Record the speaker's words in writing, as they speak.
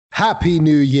Happy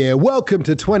New Year. Welcome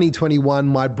to 2021,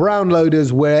 my brown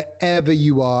loaders, wherever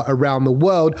you are around the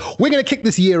world. We're going to kick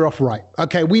this year off right.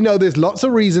 Okay, we know there's lots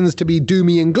of reasons to be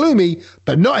doomy and gloomy,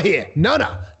 but not here. No,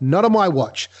 not on my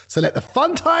watch. So let the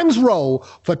fun times roll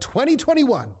for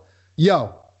 2021.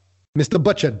 Yo, Mr.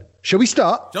 Butchern, shall we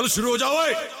start? 1,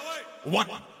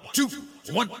 2,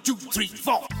 1, 2, 3,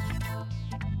 4.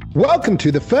 Welcome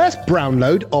to the first brown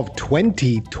load of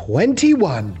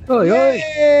 2021. Oi.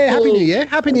 Happy New Year.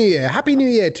 Happy New Year. Happy New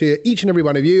Year to each and every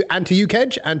one of you, and to you,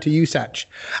 Kedge, and to you, Satch.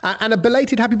 And a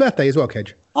belated happy birthday as well,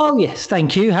 Kedge. Oh, yes,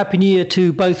 thank you. Happy New Year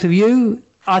to both of you.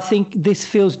 I think this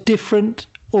feels different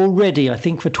already. I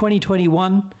think for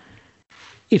 2021,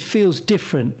 it feels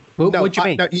different. What do you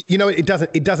mean? No, you know, it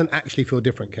doesn't actually feel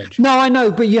different, Kedge. No, I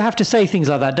know, but you have to say things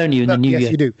like that, don't you, in the new year?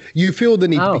 Yes, you do. You feel the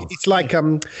need to be. It's like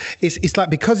it's like,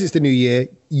 because it's the new year,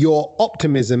 your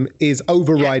optimism is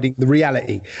overriding the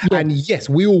reality. Yeah. And yes,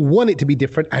 we all want it to be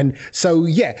different. And so,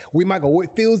 yeah, we might go,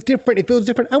 it feels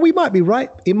different. And we might be right.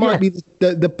 It might be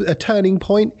a turning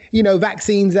point. You know,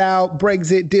 vaccines out,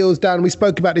 Brexit, deals done. We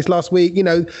spoke about this last week. You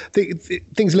know,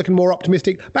 things are looking more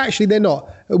optimistic, but actually they're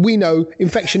not. We know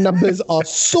infection numbers are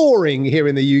soaring here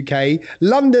in the UK.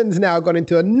 London's now gone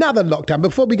into another lockdown.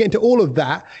 Before we get into all of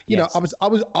that, you know,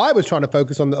 I was trying to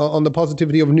focus on the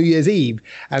positivity of New Year's Eve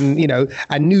and, you know,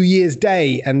 and New Year's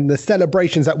Day and the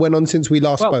celebrations that went on since we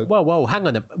last spoke. Well, hang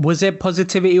on. Was there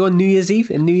positivity on New Year's Eve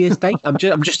and New Year's Day? I'm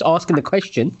just asking the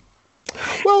question.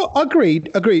 Well, agreed.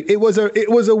 It was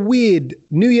a weird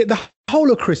New Year. The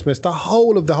whole of Christmas, the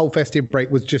whole festive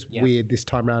break was just weird this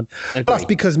time around. Plus,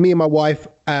 because me and my wife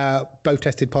both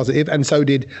tested positive, and so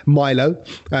did Milo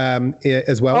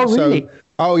as well. Oh, really?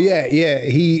 So, yeah.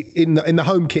 He in the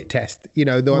home kit test, you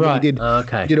know, the one that we did.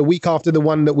 Did a week after the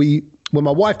one that when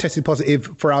my wife tested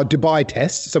positive for our Dubai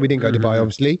test, so we didn't go to Dubai,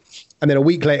 obviously. And then a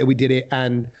week later we did it,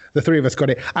 and the three of us got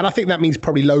it. And I think that means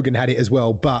probably Logan had it as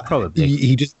well, but probably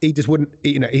he just wouldn't,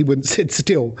 you know, he wouldn't sit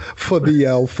still for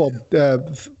the fob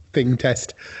thing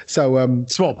test. So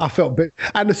swab. I felt bit,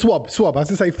 and the swab. I was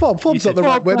to say fob's not the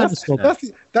right word.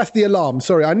 That's the alarm.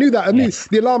 Sorry, I knew that. I knew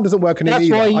the alarm doesn't work in it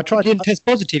either. That's why you didn't test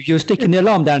positive. You were sticking the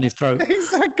alarm down his throat.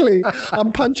 Exactly.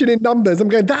 I'm punching in numbers. I'm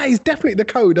going, that is definitely the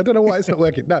code. I don't know why it's not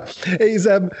working. No, it's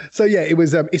so yeah, it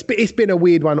was it's been a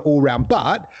weird one all round.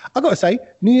 But I got to say,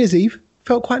 New Year's Eve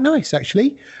felt quite nice,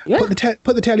 actually. Yeah. Put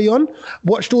the telly on,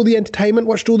 watched all the entertainment,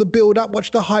 watched all the build up,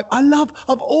 watched the hype.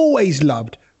 I've always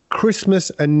loved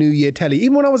Christmas and New Year telly.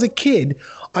 Even when I was a kid,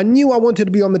 I knew I wanted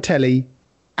to be on the telly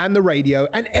and the radio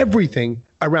and everything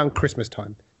around Christmas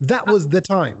time. That was the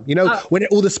time, you know, when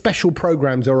all the special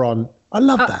programs are on. I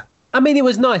love that. I mean, it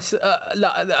was nice.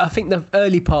 I think the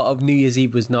early part of New Year's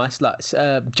Eve was nice. Like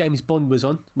James Bond was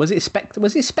on. Was it Spectre?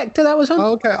 Was it Spectre that was on?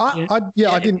 Oh, okay. I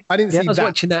didn't see that. I was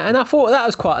watching that, and I thought that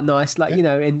was quite nice. Like, you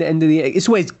know, in the end of the year, it's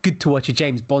always good to watch a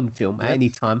James Bond film at any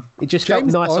time. It just felt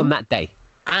nice on that day.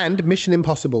 And Mission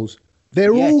Impossibles.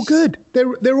 They're all good.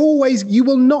 They're always, you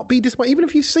will not be disappointed. Even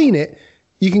if you've seen it,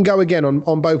 you can go again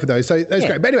on both of those. So that's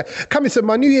great. But anyway, coming to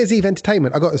my New Year's Eve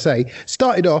entertainment, I got to say,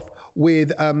 started off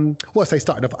with, I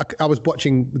was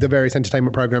watching the various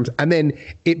entertainment programs, and then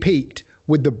it peaked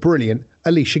with the brilliant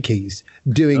Alicia Keys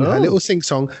doing her little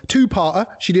sing-song, two-parter.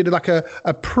 She did like a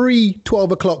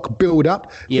pre-12 o'clock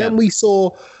build-up. Yeah. Then we saw...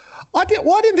 I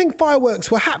didn't think fireworks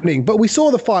were happening, but we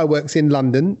saw the fireworks in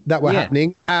London that were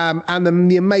happening, and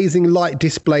the amazing light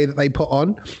display that they put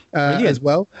on as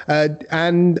well,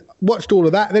 and watched all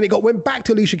of that. And then went back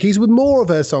to Alicia Keys with more of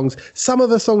her songs. Some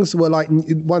of her songs were like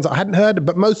ones I hadn't heard,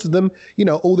 but most of them, you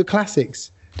know, all the classics.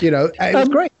 You know, it was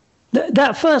great.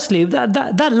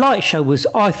 That light show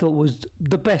I thought was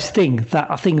the best thing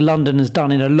that I think London has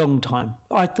done in a long time.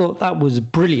 I thought that was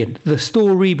brilliant. The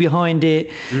story behind it,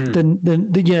 the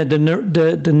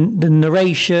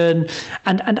narration,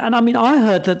 and I mean, I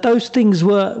heard that those things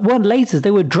weren't lasers;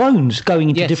 they were drones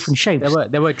going into different shapes.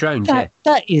 There were drones.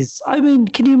 That is, I mean,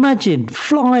 can you imagine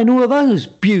flying all of those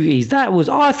beauties?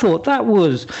 I thought that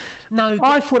was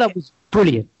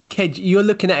brilliant. Kedge, you're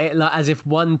looking at it like as if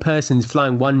one person's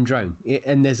flying one drone,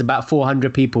 and there's about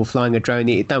 400 people flying a drone.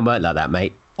 It don't work like that,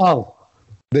 mate. Oh,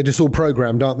 they're just all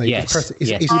programmed, aren't they? Yes.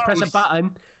 You press a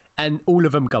button, and all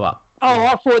of them go up. Oh,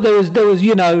 I thought there was,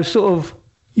 you know, sort of,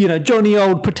 you know, Johnny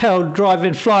Old Patel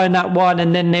flying that one,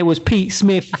 and then there was Pete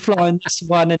Smith flying this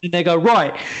one, and then they go,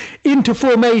 right, into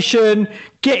formation,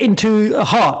 get into a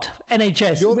heart,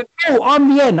 NHS.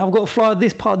 I'm the end. I've got to fly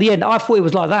this part of the end. I thought it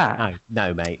was like that.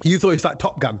 No, mate. You thought it's like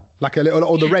Top Gun, like a little,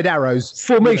 or the red arrows.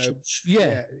 Formation,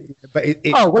 But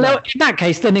in that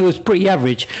case, then it was pretty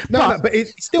average. But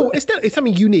it's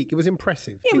something unique. It was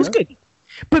impressive. Yeah, it was good.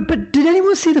 But did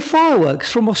anyone see the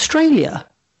fireworks from Australia?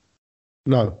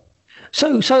 No.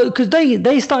 So because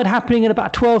they started happening at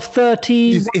about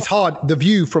 12:30. It's hard. The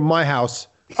view from my house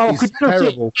is could you not see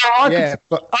it? terrible.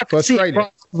 I could see it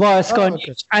Australia. via Sky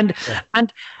News,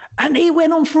 and it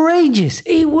went on for ages.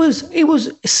 It was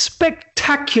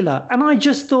spectacular, and I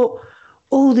just thought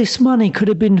all this money could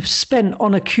have been spent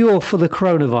on a cure for the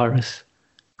coronavirus.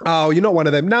 Oh, you're not one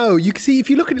of them. No, you can see if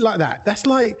you look at it like that, that's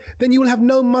like then you will have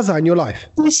no muzza in your life.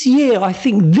 This year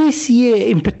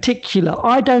in particular,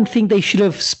 I don't think they should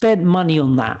have spent money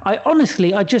on that.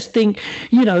 I just think,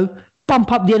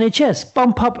 bump up the NHS,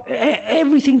 bump up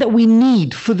everything that we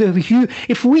need for the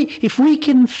if we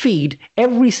can feed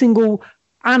every single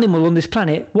animal on this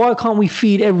planet, why can't we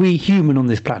feed every human on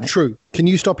this planet? True. Can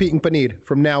you stop eating paneer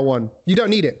from now on? You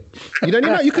don't need it. You don't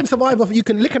need it. You can survive off. You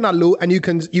can lick an aloo and you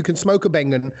can smoke a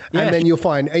bengan and then you're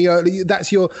fine. And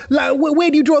that's your. Like, where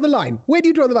do you draw the line? Where do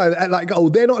you draw the line? Like,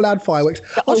 they're not allowed fireworks.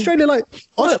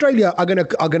 Australia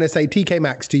are gonna say TK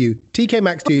Maxx to you. TK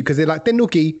Maxx to you because they're like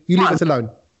Tenuki. You leave us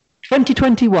alone.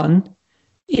 2021.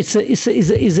 It's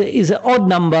an odd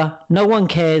number. No one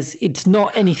cares. It's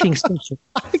not anything special.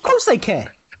 Of course they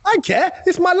care. I care.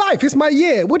 It's my life. It's my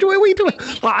year. What are we doing?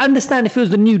 Well, I understand if it was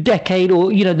the new decade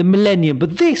or the millennium,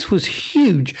 but this was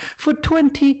huge for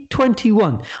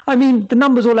 2021. I mean, the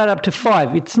numbers all add up to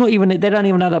 5. It's not even. They don't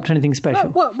even add up to anything special.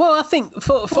 Well, I think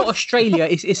for Australia,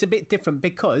 it's a bit different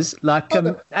because, at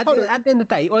the end of the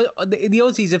day, the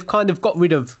Aussies have kind of got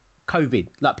rid of COVID.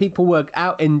 Like, people were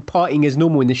out and partying as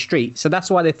normal in the street, so that's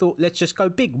why they thought, let's just go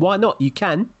big. Why not? You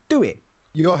can do it.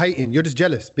 You're hating. You're just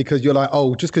jealous because you're like,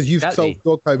 just because you've solved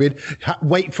your COVID,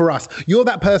 wait for us. You're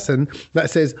that person that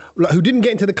says, who didn't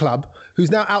get into the club,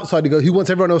 who's now outside to go, who wants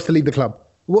everyone else to leave the club.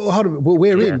 Well, hold on. Well,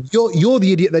 we're in. You're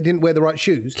the idiot that didn't wear the right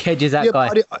shoes. Kedge is that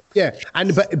guy. Yeah.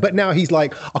 But now he's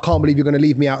like, I can't believe you're going to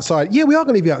leave me outside. Yeah, we are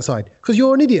going to leave you outside because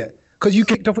you're an idiot. Because you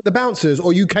kicked off with the bouncers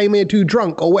or you came here too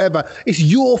drunk or whatever. It's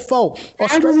your fault.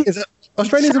 Australians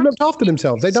have looked after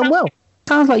themselves. They've done well.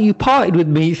 Sounds like you partied with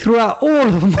me throughout all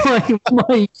of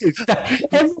my youth.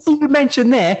 Everything you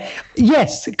mentioned there,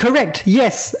 yes, correct,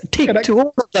 yes, tick to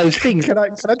all of those things. Can I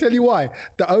tell you why?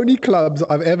 The only clubs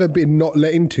I've ever been not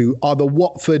let into are the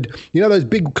Watford, those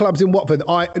big clubs in Watford,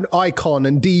 Icon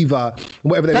and Diva,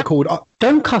 whatever they were called.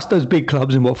 Don't cuss those big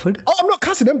clubs in Watford. Oh, I'm not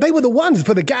cussing them. They were the ones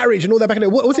for the garage and all that back in there.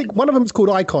 What was it? One of them was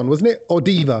called Icon, wasn't it? Or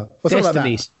Diva? Or something like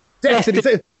that. Destiny.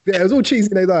 Yeah, it was all cheesy.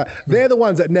 They're the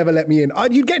ones that never let me in.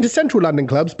 You'd get into central London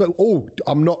clubs, but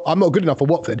I'm not good enough for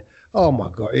Watford. Oh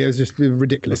my God, it was just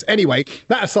ridiculous. Anyway,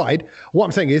 that aside, what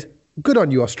I'm saying is, good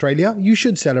on you, Australia. You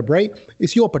should celebrate.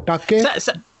 It's your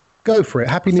patake. Go for it.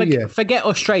 Happy New Year. Forget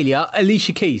Australia.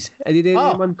 Alicia Keys. Did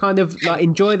anyone kind of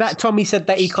enjoy that? Tommy said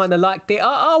that he kind of liked it.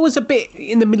 I was a bit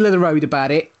in the middle of the road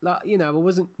about it. I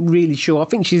wasn't really sure. I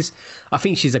think she's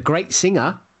a great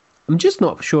singer. I'm just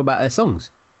not sure about her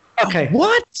songs. Okay.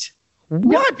 What?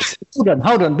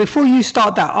 Hold on. Before you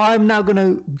start that, I'm now going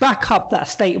to back up that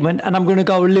statement and I'm going to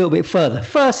go a little bit further.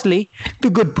 Firstly, the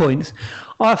good points.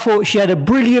 I thought she had a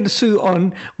brilliant suit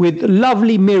on with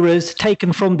lovely mirrors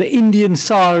taken from the Indian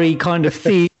sari kind of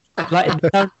theme. Brilliant.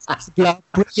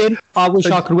 I wish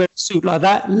I could wear a suit like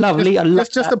that. Lovely.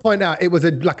 Just to point out, it was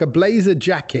like a blazer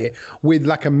jacket with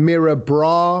like a mirror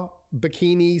bra,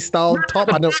 bikini style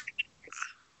top. I don't.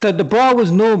 The bra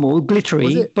was normal,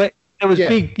 glittery, but there was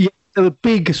there were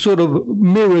big sort of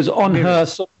mirrors on her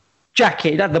sort of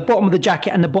jacket, at the bottom of the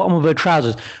jacket and the bottom of her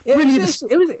trousers.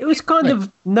 It was kind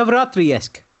of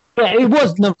Navratri-esque. Yeah, it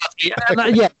was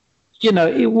Navratri.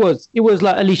 It was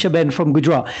like Alicia Ben from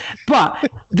Gujarat. But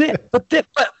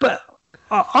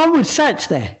I would search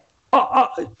there.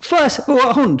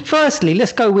 Firstly,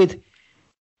 let's go with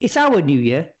it's our New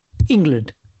Year,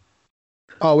 England.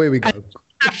 Oh, here we go.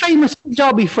 A famous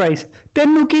Punjabi phrase.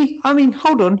 Tenuki,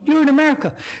 hold on, you're in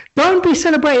America. Don't be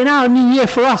celebrating our New Year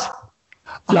for us.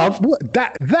 Love.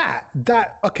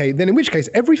 Okay, then in which case,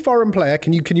 every foreign player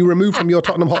can you remove from your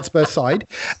Tottenham Hotspur side?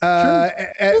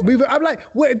 I'm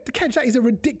like, Kedge, that is a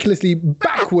ridiculously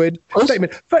backward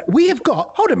statement. We have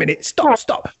got, hold a minute,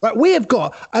 stop. Right, we have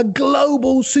got a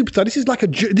global superstar.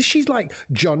 She's like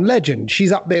John Legend.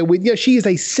 She's up there with, she is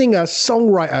a singer,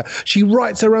 songwriter. She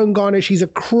writes her own Ghana. She's a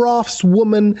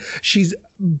craftswoman. She's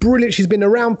brilliant. She's been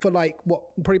around for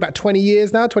probably about 20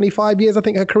 years now, 25 years. I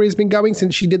think her career's been going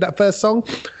since she did that first song.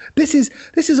 This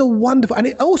is a wonderful, and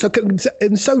it also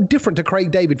and so different to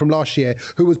Craig David from last year,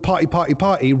 who was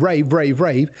party,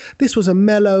 rave. This was a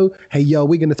mellow, hey, yo,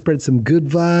 we're going to spread some good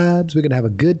vibes. We're going to have a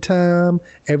good time.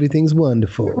 Everything's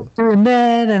wonderful.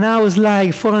 And I was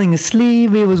like falling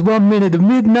asleep. It was 1 minute of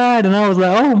midnight, and I was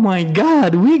like, oh my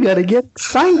God, we got to get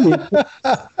excited.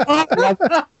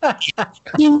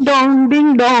 Ding dong, ding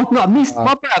ding dong. I missed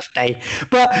my birthday.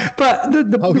 But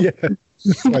the Oh yeah.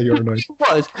 Oh, you're annoying.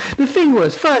 The thing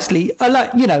was, firstly, we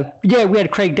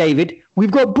had Craig David. We've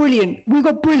got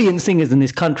brilliant singers in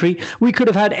this country. We could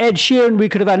have had Ed Sheeran. We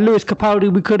could have had Lewis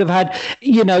Capaldi. We could have had,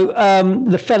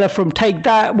 the fella from Take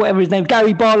That, whatever his name,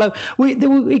 Gary Barlow. It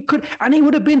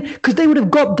would have been, because they would have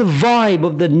got the vibe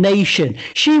of the nation.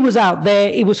 She was out there.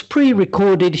 It was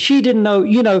pre-recorded. She didn't know,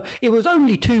 it was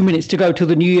only 2 minutes to go to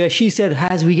the New Year. She said,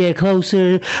 as we get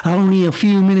closer, only a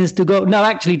few minutes to go. No,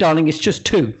 actually, darling, it's just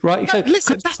 2, right? So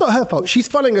listen, that's not her fault. She's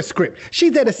following a script.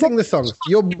 She's there to sing the songs.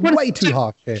 You're way too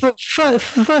harsh here.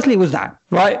 Firstly, it was that,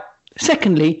 right?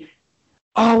 Secondly,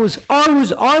 I was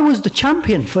the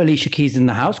champion for Alicia Keys in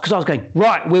the house, because I was going,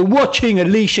 right, we're watching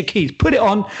Alicia Keys. Put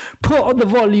the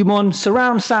volume on,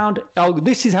 surround sound. Oh,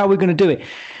 this is how we're going to do it.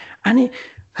 And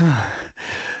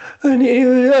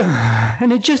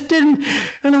it just didn't.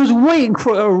 And I was waiting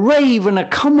for a rave and a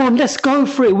come on, let's go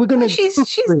for it. We're going to. She's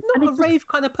not a rave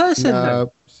kind of person.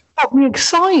 No. Got me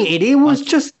excited. It was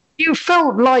just, you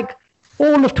felt like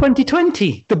all of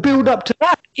 2020, the build up to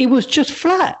that, it was just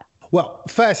flat. Well,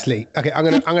 firstly, okay, I'm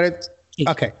gonna.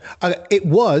 Okay, it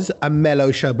was a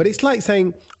mellow show, but it's like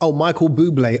saying, "Oh, Michael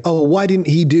Bublé. Oh, why didn't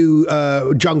he do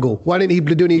Jungle? Why didn't he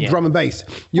do any drum and bass?"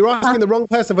 You're asking the wrong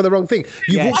person for the wrong thing.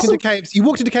 You walked into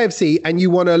KFC and you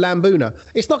want a Lambuna.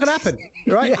 It's not going to happen,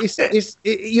 right?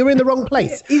 You're in the wrong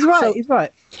place. He's right. He's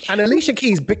right. And Alicia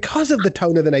Keys, because of the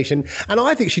tone of the nation, and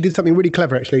I think she did something really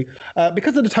clever actually,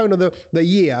 because of the tone of the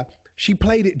year. She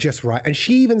played it just right. And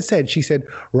she even said,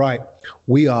 right,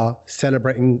 we are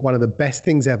celebrating one of the best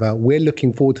things ever. We're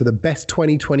looking forward to the best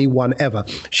 2021 ever.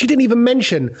 She didn't even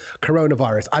mention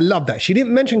coronavirus. I love that. She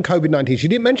didn't mention COVID-19. She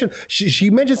didn't mention, she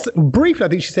mentioned briefly, I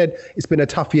think she said, it's been a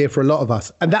tough year for a lot of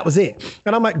us. And that was it.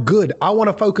 And I'm like, good. I want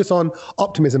to focus on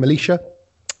optimism, Alicia.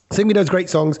 Sing me those great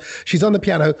songs. She's on the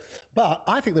piano. But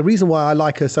I think the reason why I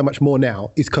like her so much more now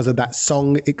is because of that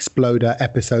Song Exploder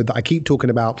episode that I keep talking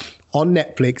about on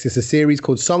Netflix. It's a series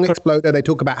called Song Exploder. They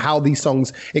talk about how these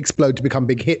songs explode to become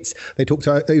big hits. They talk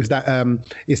to it's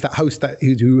that host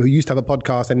who used to have a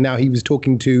podcast, and now he was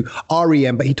talking to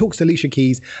REM, but he talks to Alicia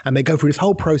Keys, and they go through this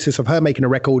whole process of her making a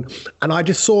record. And I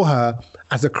just saw her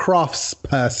as a crafts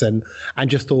person and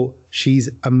just thought, she's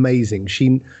amazing.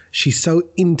 She's so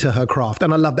into her craft,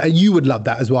 and I love that. And you would love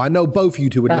that as well. I know both you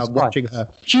two would love watching her.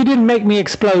 She didn't make me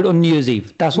explode on New Year's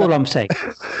Eve. That's all I'm saying.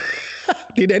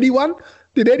 Did anyone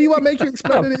make you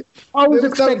explode? I was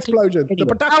expecting explosion. Anyway. The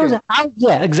production.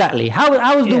 Yeah, exactly.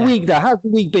 How was the week though? How's the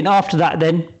week been after that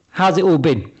then? How's it all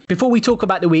been? Before we talk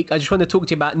about the week, I just want to talk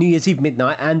to you about New Year's Eve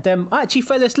midnight. And I actually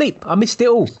fell asleep. I missed it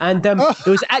all. And it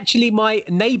was actually my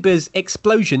neighbours'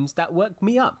 explosions that woke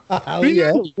me up. Oh,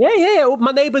 yeah. Yeah.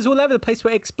 My neighbours all over the place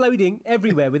were exploding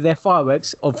everywhere with their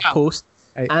fireworks, of course.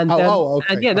 And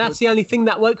that's the only thing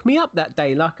that woke me up that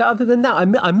day. Like, other than that,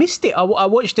 I missed it. I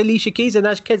watched Alicia Keys, and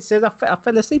as Ked said, I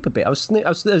fell asleep a bit. I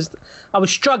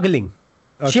was struggling.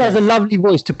 Okay. She has a lovely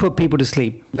voice to put people to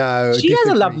sleep. No, she has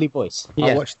a lovely voice.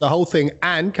 I watched the whole thing,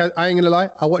 and I ain't gonna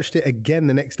lie, I watched it again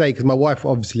the next day because my wife,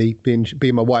 obviously being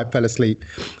my wife, fell asleep,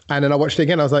 and then I watched it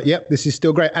again. I was like, "Yep, this is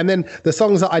still great." And then the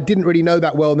songs that I didn't really know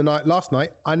that well last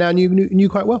night, I now knew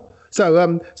quite well.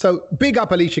 So big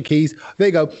up Alicia Keys. There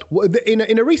you go.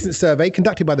 In a recent survey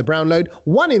conducted by the Brownload,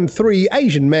 1 in 3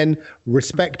 Asian men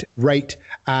respect, rate,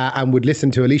 and would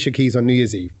listen to Alicia Keys on New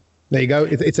Year's Eve. There you go.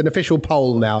 It's an official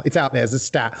poll now. It's out there as a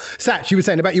stat. Satch, you were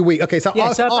saying about your week. Okay, so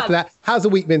after that, how's the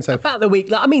week been so far? About the week,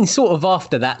 sort of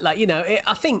after that,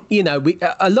 I think,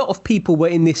 a lot of people were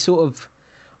in this sort of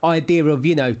idea of,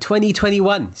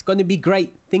 2021, it's going to be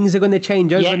great. Things are going to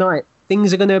change overnight.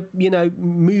 Things are going to,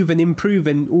 move and improve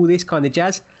and all this kind of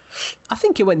jazz. I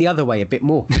think it went the other way a bit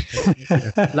more. We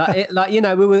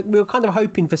were kind of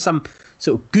hoping for some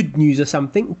sort of good news or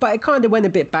something, but it kind of went a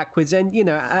bit backwards. And,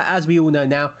 as we all know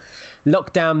now,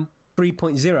 lockdown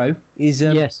 3.0 is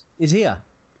here.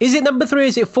 Is it number 3?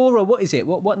 Is it 4? Or what is it?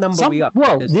 What number are we up?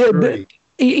 Well,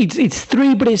 it's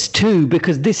 3, but it's 2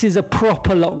 because this is a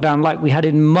proper lockdown like we had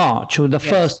in March or the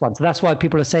first one. So that's why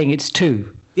people are saying it's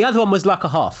 2. The other one was like a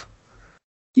half.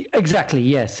 Exactly.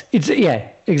 Yes.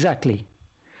 Exactly.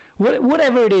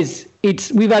 Whatever it is,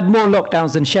 we've had more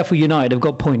lockdowns than Sheffield United have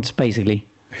got points, basically.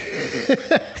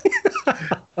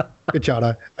 Good,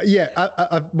 Chano.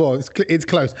 Yeah, well, it's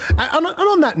close. And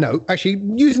on that note, actually,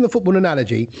 using the football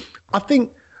analogy, I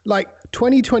think like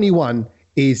 2021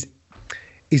 is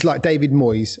like David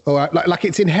Moyes, or like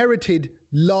it's inherited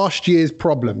last year's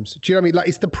problems. Do you know what I mean? Like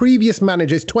it's the previous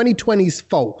manager's 2020's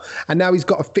fault, and now he's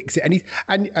got to fix it.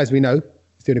 And as we know,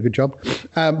 he's doing a good job.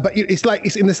 But it's like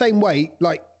it's in the same way,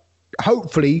 like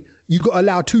hopefully you've got to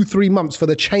allow 2-3 months for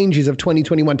the changes of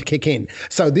 2021 to kick in.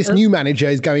 So this new manager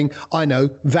is going, I know,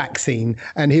 vaccine,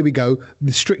 and here we go,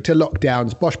 the stricter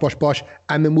lockdowns, bosh,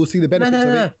 and then we'll see the benefits of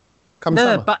it come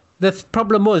summer. But the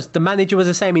problem was the manager was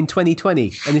the same in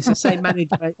 2020, and it's the same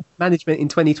management in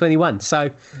 2021.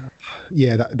 So,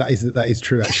 yeah, that is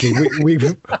true. Actually, we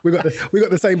got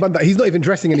the same bun. He's not even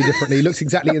dressing any differently. He looks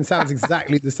exactly and sounds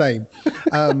exactly the same.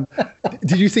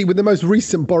 Did you see with the most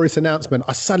recent Boris announcement?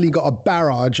 I suddenly got a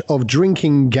barrage of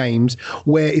drinking games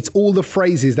where it's all the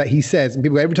phrases that he says, and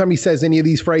people every time he says any of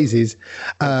these phrases.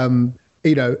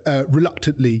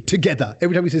 Reluctantly, together.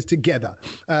 Every time he says together,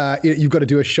 you've got to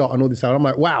do a shot and all this stuff. I'm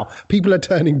like, wow, people are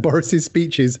turning Boris's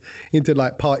speeches into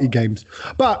like party games.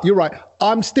 But you're right.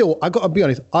 I got to be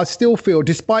honest, I still feel,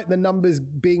 despite the numbers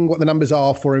being what the numbers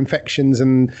are for infections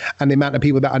and the amount of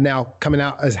people that are now coming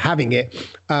out as having it,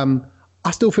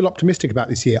 I still feel optimistic about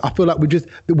this year. I feel like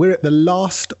we're at the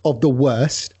last of the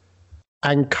worst.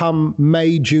 And come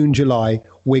May, June, July,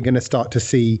 we're going to start to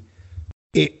see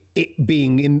it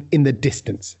being in the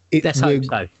distance. Let's hope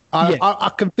so.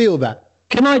 I can feel that.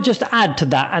 Can I just add to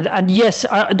that? And yes,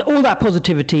 all that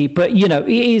positivity, but it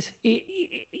is,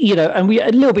 and we a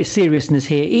little bit seriousness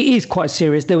here. It is quite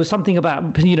serious. There was something about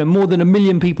more than 1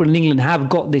 million people in England have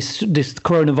got this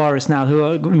coronavirus now who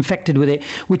are infected with it,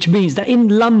 which means that in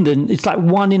London it's like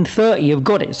 1 in 30 have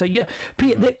got it. So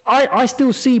I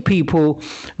still see people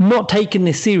not taking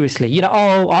this seriously.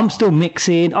 I'm still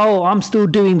mixing. I'm still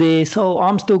doing this.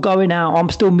 I'm still going out. I'm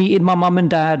still meeting my mum and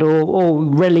dad or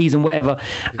rallies and whatever.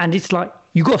 And it's like,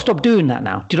 you got to stop doing that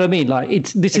now. Do you know what I mean? Like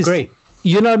Agree.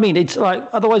 You know what I mean? It's like,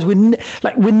 otherwise we're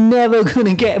never going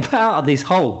to get out of this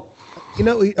hole.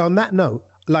 On that note,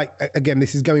 like, again,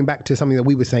 this is going back to something that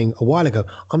we were saying a while ago.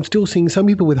 I'm still seeing some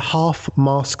people with half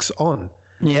masks on.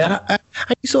 Yeah. And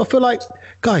you sort of feel like,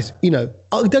 guys,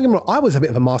 don't get me wrong, I was a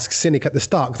bit of a mask cynic at the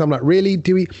start because I'm like, really?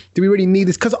 Do we really need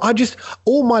this? Because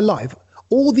all my life,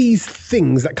 all these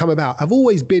things that come about have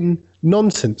always been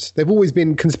nonsense. They've always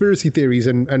been conspiracy theories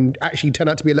and actually turn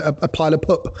out to be a pile of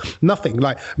poop. Nothing.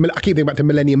 Like, I keep thinking back to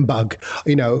Millennium Bug,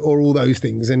 or all those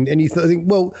things. And you think,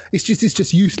 well, it's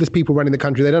just useless people running the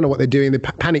country. They don't know what they're doing. They're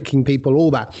panicking people, all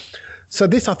that. So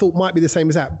this I thought might be the same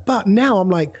as that. But now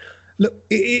I'm like, look,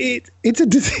 it's a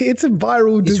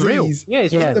viral disease. It's real. Yeah,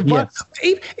 it's real.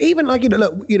 Yeah. Even like,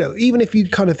 even if you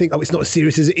kind of think, it's not as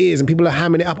serious as it is and people are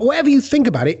hamming it up, whatever you think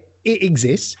about it, it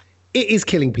exists. It is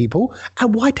killing people,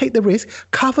 and why take the risk?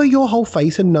 Cover your whole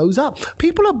face and nose up.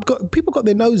 People got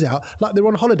their nose out like they're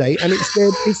on holiday, and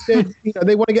it's their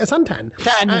they want to get a suntan.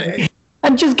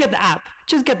 And just get the app.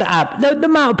 Just get the app. The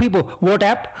amount of people, what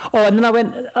app? Oh, and then I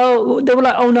went, they were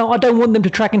like, oh no, I don't want them to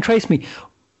track and trace me.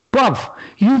 Bruv,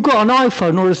 you've got an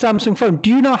iPhone or a Samsung phone. Do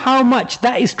you know how much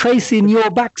that is tracing your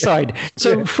backside?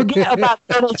 So forget about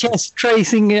NHS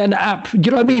tracing an app. Do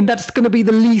you know what I mean? That's going to be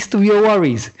the least of your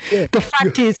worries. Yeah. The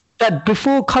fact is that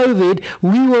before COVID,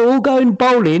 we were all going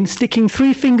bowling, sticking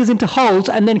 3 fingers into holes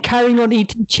and then carrying on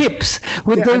eating chips.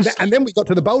 With those. And then we got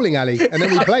to the bowling alley and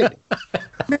then we played.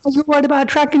 Now you're worried about a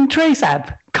track and trace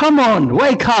app? Come on,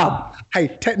 wake up. Hey,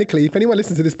 technically, if anyone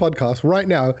listens to this podcast right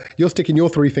now, you're sticking your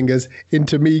 3 fingers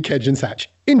into me, Kedge and Satch.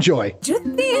 Enjoy.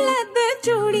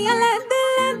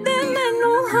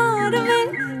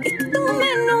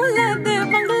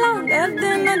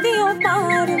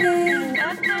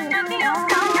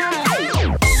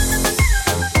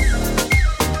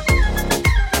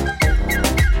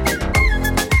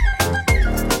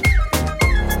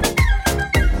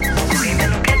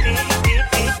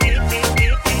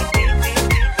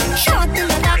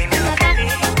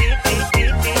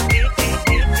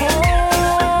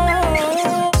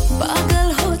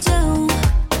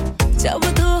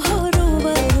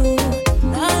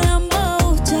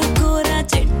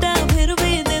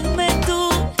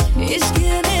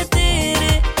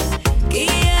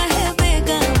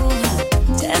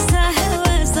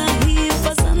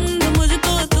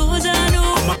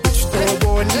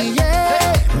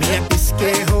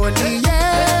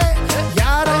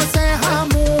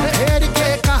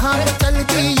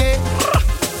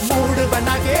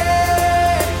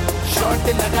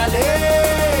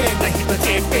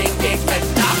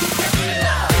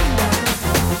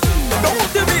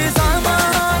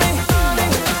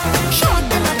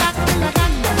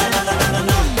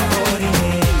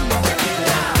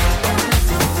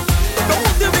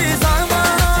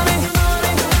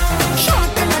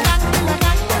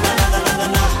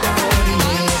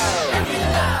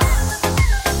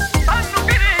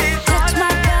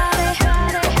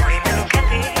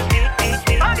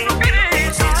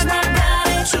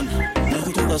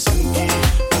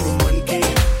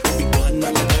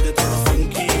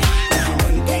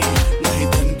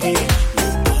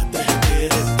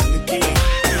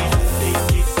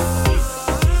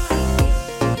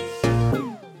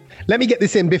 let me get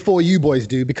this in before you boys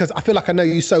do, because I feel like I know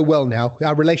you so well now.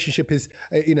 Our relationship is,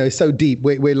 so deep.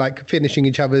 We're like finishing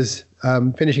each other's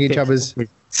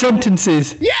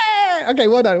sentences. Yeah. Okay.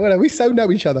 Well done. We so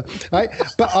know each other, right?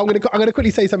 But I'm gonna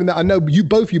quickly say something that I know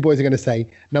both you boys are gonna say.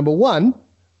 Number one,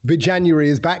 January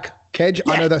is back. Kedge,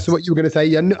 yes. I know that's what you were going to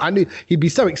say. I knew he'd be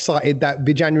so excited that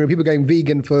January, people going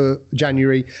vegan for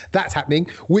January, that's happening,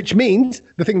 which means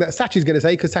the thing that Sachi's going to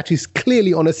say, because Sachi's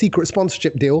clearly on a secret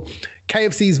sponsorship deal,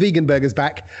 KFC's vegan burger's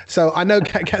back. So I know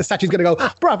Sachi's going to go,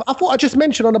 bruv, I thought I just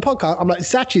mentioned on the podcast. I'm like,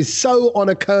 Sachi's so on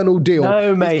a Colonel deal.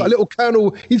 No, mate.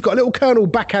 He's got a little Colonel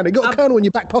backhand. You've got a Colonel in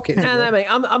your back pocket. No, mate.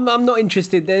 I'm not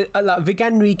interested. Like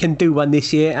Veganuary can do one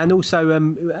this year. And also,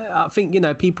 I think,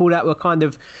 people that were kind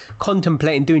of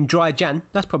contemplating doing dry Jan,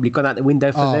 that's probably gone out the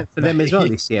window for them as well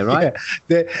this year, right?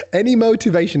 Yeah. Any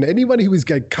motivation, anyone who was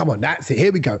going, come on, that's it,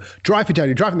 here we go. Dry for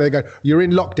January, they go, you're in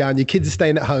lockdown, your kids are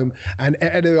staying at home, and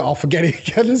I'll forget it,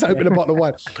 just open a bottle of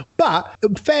wine. But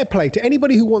fair play to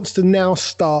anybody who wants to now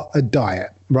start a diet,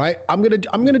 right? I'm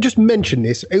gonna just mention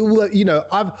this.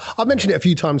 I've mentioned it a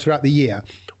few times throughout the year,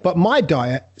 but my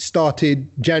diet started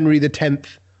January the 10th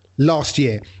last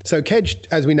year. So Kedge,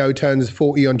 as we know, turns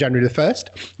 40 on January the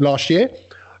 1st last year.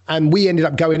 And we ended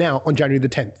up going out on January the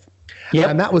 10th. Yep.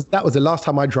 And that was the last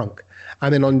time I drank.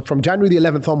 And then from January the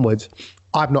 11th onwards,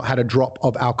 I've not had a drop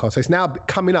of alcohol. So it's now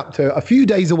coming up to a few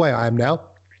days away, I am now,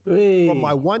 from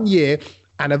my 1 year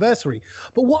anniversary.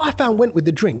 But what I found went with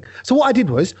the drink. So what I did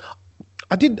was,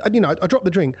 I dropped the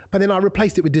drink, but then I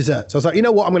replaced it with dessert. So I was like, you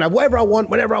know what? I'm going to have whatever I want,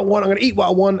 whenever I want. I'm going to eat what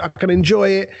I want. I can enjoy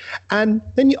it. And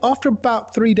then after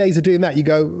about 3 days of doing that, you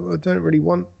go, I don't really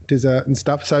want dessert and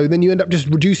stuff. So then you end up just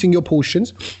reducing your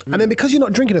portions. And then because you're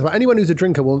not drinking as much, anyone who's a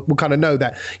drinker will kind of know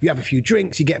that you have a few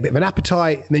drinks, you get a bit of an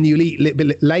appetite, and then you eat a little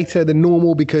bit later than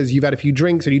normal because you've had a few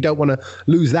drinks and you don't want to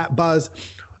lose that buzz.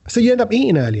 So you end up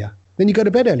eating earlier. Then you go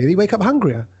to bed earlier. You wake up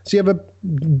hungrier. So you have a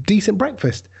decent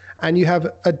breakfast. And you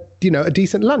have a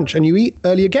decent lunch, and you eat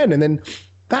early again. And then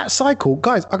that cycle,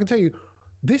 guys, I can tell you,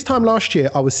 this time last year,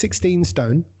 I was 16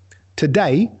 stone.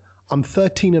 Today, I'm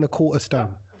 13 and a quarter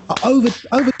stone. Over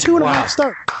 2.5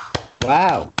 stone.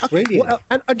 Wow. Brilliant.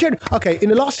 Okay, in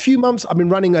the last few months, I've been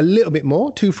running a little bit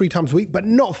more, 2-3 times a week, but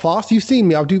not fast. You've seen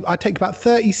me. I take about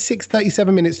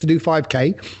 37 minutes to do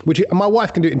 5K, which my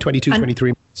wife can do it in 22,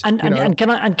 23 minutes. And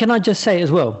can I just say as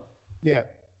well? Yeah.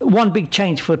 One big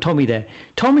change for Tommy there.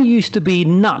 Tommy used to be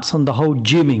nuts on the whole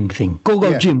gymming thing.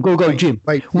 Go gym.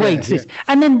 Weights. Yeah.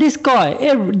 And then this guy,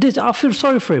 I feel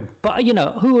sorry for him. But,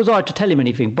 who was I to tell him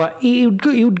anything? But he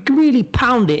would really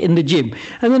pound it in the gym.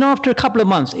 And then after a couple of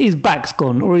months, his back's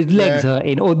gone or his legs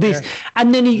hurting or this. Yeah.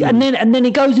 And then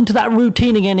he goes into that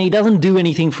routine again. He doesn't do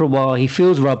anything for a while. He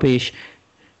feels rubbish.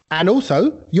 And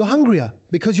also, you're hungrier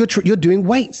because you're doing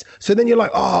weights. So then you're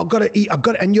like, oh, I've got to eat.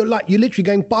 And you're literally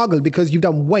going bargle because you've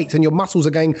done weights and your muscles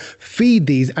are going, feed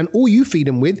these. And all you feed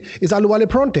them with is alu ale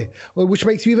pronte, which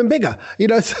makes you even bigger.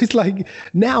 So it's like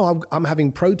now I'm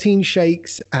having protein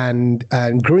shakes and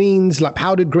greens, like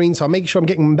powdered greens. So I'm making sure I'm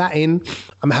getting that in.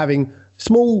 I'm having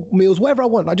small meals, whatever I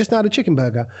want. I just now had a chicken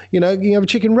burger. You have a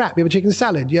chicken wrap, you have a chicken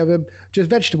salad, you have just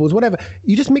vegetables, whatever.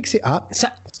 You just mix it up,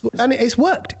 and it's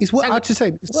worked. It's what I have to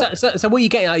say. So what are you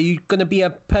getting? Are you going to be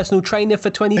a personal trainer for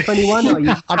 2021? Are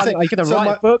you going to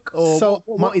write a book? Or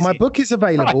my book is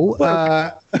available.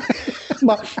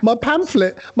 My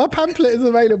pamphlet is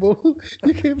available.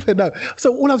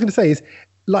 So all I was going to say is,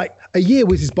 like, a year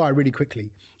whizzes by really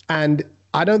quickly, and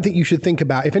I don't think you should think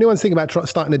about, if anyone's thinking about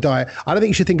starting a diet, I don't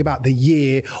think you should think about the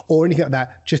year or anything like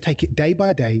that. Just take it day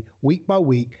by day, week by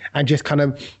week, and just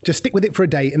stick with it for a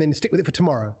day, and then stick with it for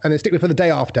tomorrow, and then stick with it for the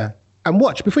day after. And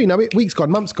watch, before you know it, week's gone,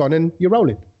 month's gone, and you're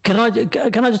rolling. Can I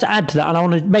just add to that? And I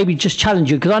want to maybe just challenge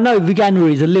you, because I know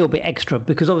Veganuary is a little bit extra,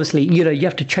 because obviously, you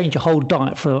have to change your whole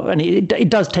diet and it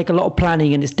does take a lot of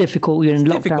planning, and it's difficult. You're in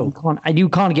lockdown, and you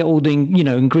can't get all the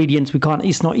ingredients.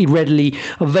 It's not readily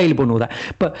available and all that.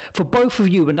 But for both of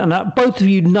you, and both of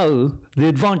you know the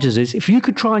advantages. If you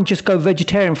could try and just go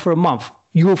vegetarian for a month,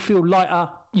 you will feel lighter,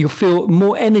 you'll feel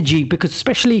more energy, because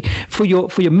especially for your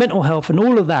mental health and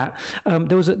all of that.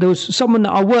 There was someone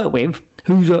that I work with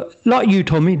who's like you,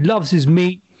 Tommy, loves his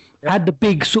meat. Yep. Had the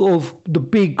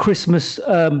big Christmas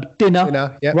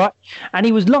dinner, yep. Right? And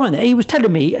he was lying there. He was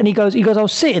telling me, and he goes, I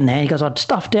was sitting there. He goes, I'd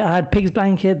stuffed it. I had pig's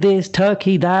blanket, this,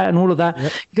 turkey, that, and all of that.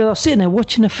 Yep. He goes, I was sitting there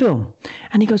watching a film,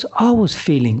 and he goes, I was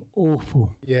feeling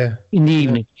awful. Yeah. In the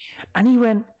evening, and he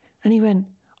went,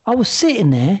 I was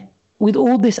sitting there with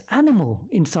all this animal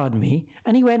inside me,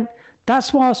 and he went,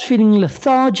 that's why I was feeling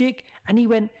lethargic. And he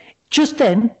went, just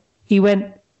then,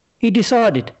 he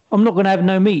decided, I'm not going to have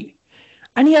no meat.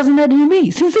 and he hasn't had any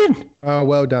meat since then. Oh,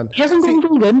 well done. He hasn't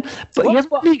gone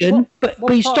vegan,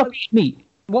 but he stopped eating meat.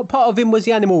 What part of him was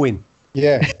the animal in?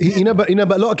 Yeah, but a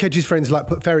lot of Kedge's friends like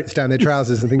put ferrets down their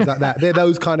trousers and things like that. They're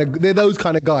those kind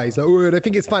of guys. Like, they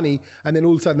think it's funny, and then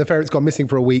all of a sudden the ferret's gone missing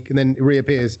for a week and then it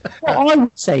reappears. What I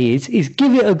would say is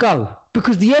give it a go,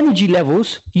 because the energy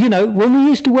levels. When we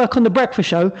used to work on the breakfast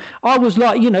show, I was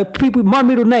like, people. My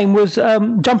middle name was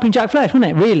Jumping Jack Flash,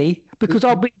 wasn't it? Really, because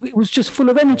it was just full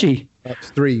of energy.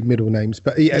 That's 3 middle names,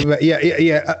 but yeah.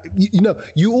 You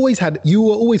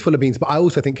were always full of beans, but I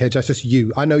also think, Kedge, that's just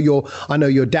you. I know your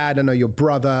dad, I know your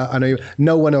brother, I know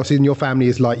no one else in your family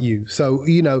is like you. So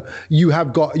you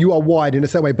are wired in a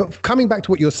certain way. But coming back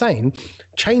to what you're saying,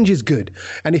 change is good,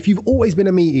 and if you've always been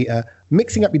a meat eater,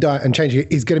 mixing up your diet and changing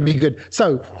it is going to be good.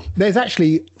 So there's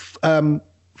actually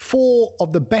 4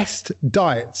 of the best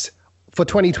diets for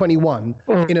 2021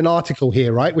 in an article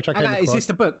here, right? Which I came across. Is this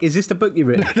the book? Is this the book you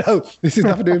read? No, this is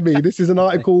nothing to do with me. This is an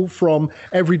article from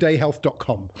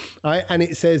everydayhealth.com, right? And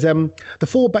it says the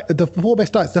four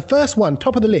best diets. The first one,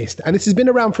 top of the list, and this has been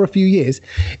around for a few years,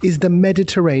 is the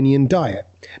Mediterranean diet.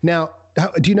 Now,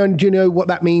 do you know what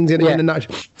that means in a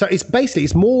nutshell? So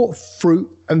it's more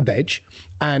fruit and veg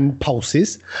and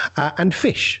pulses and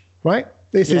fish, right?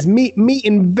 This is meat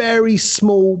in very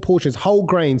small portions, whole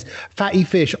grains, fatty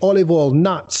fish, olive oil,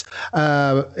 nuts.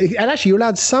 And actually, you're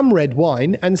allowed some red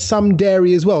wine and some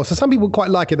dairy as well. So some people quite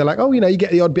like it. They're like, you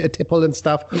get the odd bit of tipple and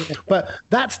stuff. Yeah. But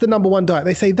that's the number one diet.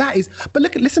 They say that is. But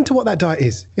listen to what that diet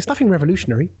is. It's nothing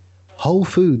revolutionary. Whole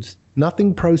foods,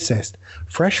 nothing processed,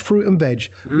 fresh fruit and veg.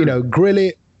 Grill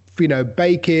it,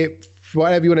 bake it,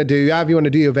 whatever you want to do, however you want to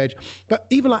do your veg. But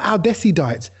even like our Desi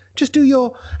diets, just have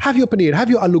your paneer, have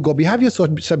your aloo gobi, have your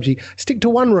sabji. Stick to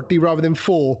 1 roti rather than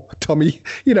 4, Tommy.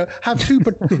 Have two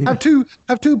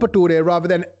pature rather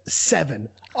than 7.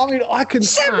 I mean, I can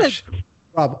smash.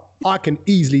 Bruv, I can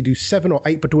easily do 7 or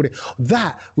 8 pature.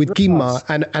 That with keema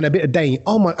and a bit of dahi.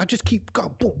 Oh my! I just keep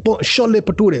going. Shole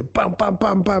pature. Bam, bam,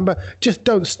 bam, bam, bam. Just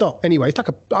don't stop. Anyway,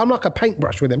 I'm like a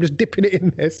paintbrush with them, just dipping it in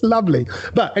there. It's lovely.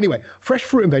 But anyway, fresh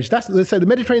fruit and veg. They say the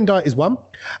Mediterranean diet is one.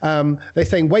 They're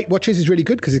saying Weight Watchers is really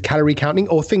good because it's calorie counting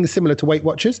or things similar to Weight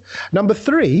Watchers. Number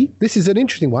 3, this is an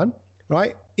interesting one,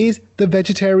 right? Is the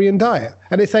vegetarian diet.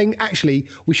 And they're saying, actually,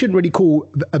 we shouldn't really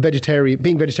call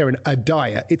being vegetarian a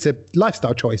diet. It's a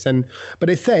lifestyle choice. But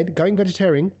they said going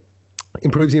vegetarian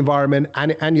improves the environment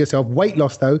and yourself. Weight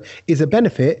loss, though, is a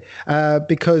benefit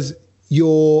because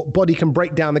your body can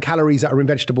break down the calories that are in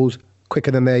vegetables quicker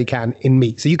than they can in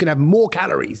meat. So you can have more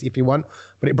calories if you want,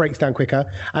 but it breaks down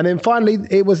quicker. And then finally,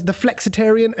 it was the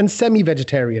flexitarian and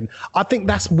semi-vegetarian. I think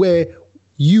that's where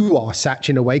you are, Satch,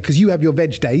 in a way, because you have your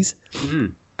veg days.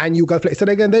 And you go flex. So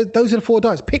again, those are the 4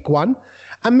 diets. Pick one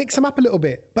and mix them up a little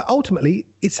bit. But ultimately,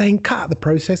 it's saying cut out the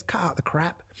process, cut out the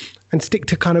crap, and stick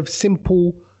to kind of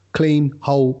simple, clean,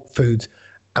 whole foods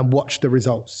and watch the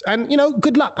results. And,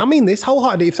 good luck. I mean this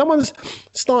wholeheartedly. If someone's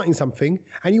starting something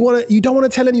and you don't want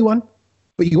to tell anyone,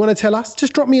 but you want to tell us,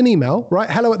 just drop me an email, right?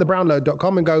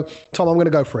 hello@thebrownload.com and go, Tom, I'm going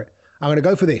to go for it. I'm going to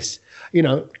go for this,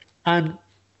 and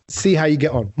see how you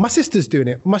get on. My sister's doing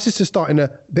it. My sister's starting a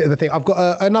bit of a thing. I've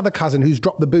got another cousin who's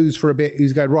dropped the booze for a bit,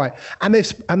 who's going, right. And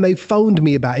they've phoned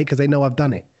me about it because they know I've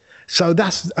done it. So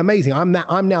that's amazing. I'm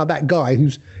now that guy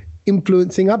who's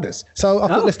influencing others. So I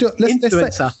thought let's do it.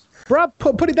 Influencer. Bruh,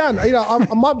 put it down.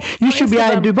 You should be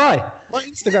out in Dubai. My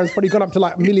Instagram's probably gone up to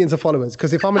like millions of followers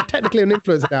because if I'm technically an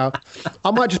influencer now,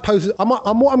 I might just post. What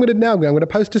I'm going to do now, I'm going to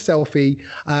post a selfie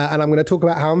and I'm going to talk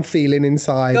about how I'm feeling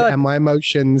inside and my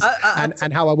emotions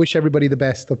and how I wish everybody the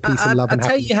best of peace and love and happiness. I'll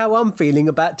tell you how I'm feeling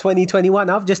about 2021.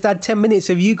 I've just had 10 minutes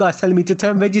of you guys telling me to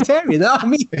turn vegetarian. I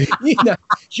mean, this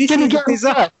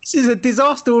is a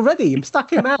disaster already. I'm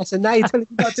stuck in my house and now you're telling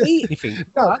me not to eat anything.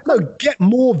 No, get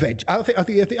more veg. I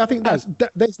think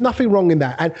there's nothing wrong in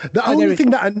that. And the only thing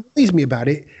that annoys me about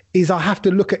it is I have to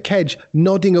look at Kedge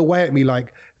nodding away at me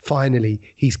like, finally,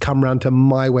 he's come round to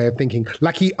my way of thinking,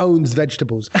 like he owns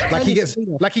vegetables, like he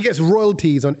gets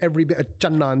royalties on every bit of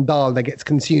channa and dal that gets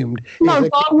consumed. No, I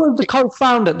was the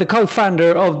co-founder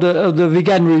of the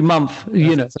Veganuary month,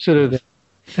 sort of.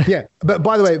 Yeah, but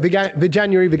by the way,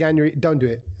 Veganuary, don't do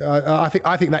it. I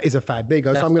think that is a fad. There you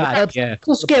go. So I'm going to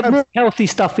just get more healthy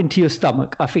stuff into your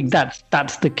stomach. I think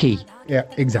that's the key. Yeah,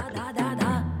 exactly.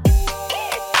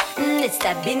 It's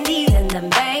that bindi and the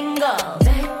bangles.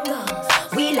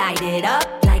 We light it up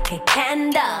like a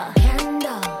candle.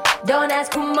 Don't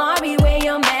ask Kumari where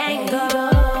your mango.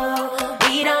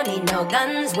 We don't need no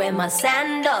guns, wear my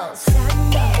sandals.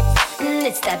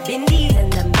 It's that bindi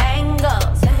and the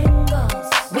bangles.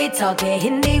 We talking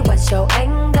Hindi, what's your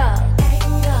angle?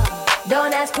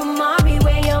 Don't ask Kumari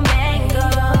where your mango.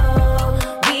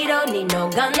 need no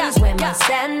guns, wear my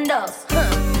sandals.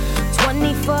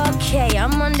 24K,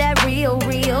 I'm on that real.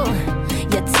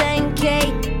 Your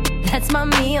 10K, that's my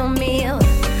meal.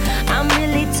 I'm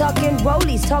really talking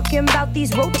rollies, talking about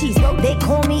these rotis. They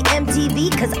call me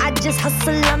MTV, cause I just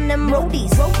hustle on them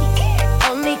roadies.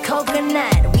 Only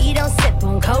coconut, we don't sip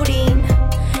on codeine.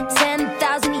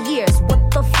 10,000 years,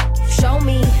 what the f*** show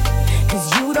me?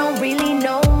 Cause you don't really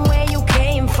know where you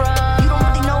came from. You don't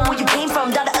really know where you came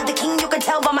from. Daughter of the king, you can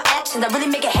tell by my actions. I really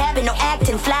make it happen, no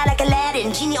acting. Fly like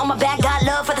Aladdin, genie on my back. Got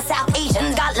love for the South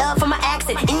Asians, got love for my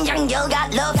accent. In young girl,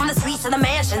 got love from the streets of the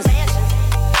mansions.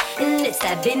 And it's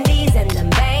that Bendies and the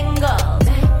bangles.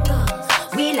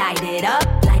 We light it up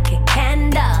like a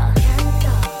candle.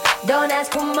 Don't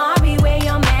ask Kumari where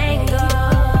your mango.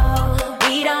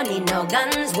 We don't need no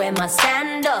guns, wear my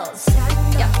sandals.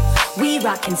 We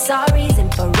rockin' Saris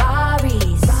and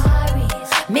Ferraris.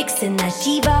 Mixing that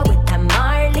Shiva with that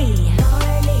Marley.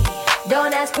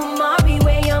 Don't ask Kumari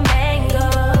where your mango.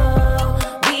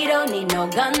 We don't need no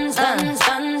guns.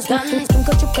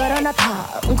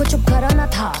 उनको चुप कराना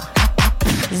था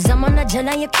ज़माना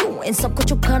जलाए क्यों इन सबको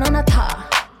चुप कराना था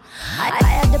I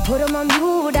had to put him on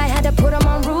mute, I had to put him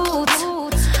on roots.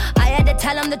 I had to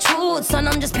tell him the truth, son,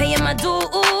 I'm just paying my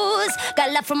dues.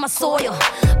 Got love from my soil,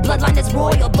 bloodline is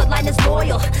royal, bloodline is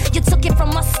loyal. You took it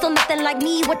from us, still nothing like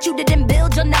me. What you didn't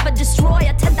build, you'll never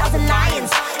destroy. 10,000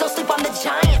 lions, don't sleep on the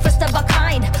giant, first of a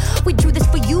kind. We do this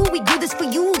for you, we do this for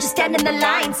you. Just stand in the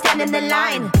line, stand in the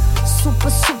line.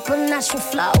 Supernatural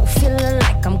flow, feeling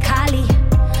like I'm Kali.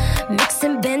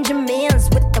 Mixing Benjamins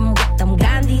with them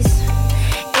Gandhis.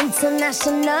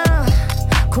 International,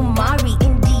 Kumari,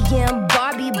 Indian,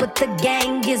 Barbie, but the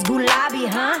gang is Gulabi,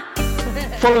 huh?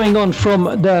 Following on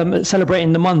from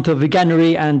celebrating the month of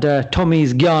January and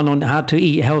Tommy's yarn on how to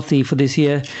eat healthy for this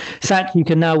year, Sat, you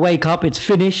can now wake up. It's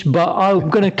finished, but I'm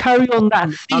going to carry on that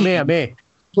theme. I'm here.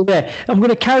 Yeah, I'm going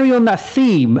to carry on that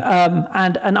theme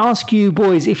and ask you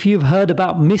boys if you've heard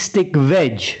about Mystic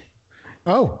Veg.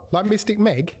 Oh, like Mystic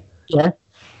Meg? Yeah.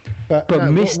 But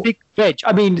no, Mystic Veg,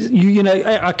 I mean, you know,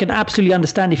 I can absolutely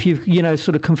understand if you've, you know,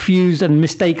 sort of confused and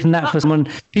mistaken that for someone,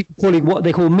 people call it what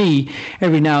they call me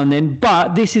every now and then.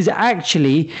 But this is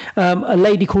actually a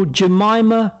lady called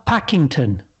Jemima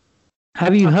Packington.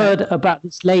 Have you heard about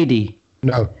this lady?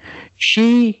 No.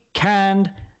 She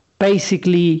can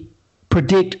basically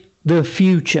predict the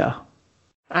future.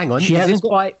 Hang on,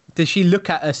 does she look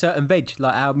at a certain veg,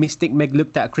 like how Mystic Meg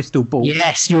looked at a crystal ball?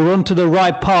 Yes, you're onto the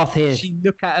right path here. She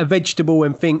look at a vegetable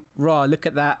and think, rah, look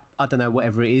at that, I don't know,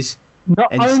 whatever it is.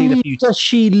 Not only does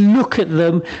she look at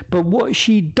them, but what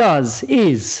she does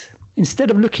is, instead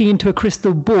of looking into a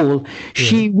crystal ball,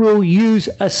 she will use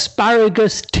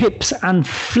asparagus tips and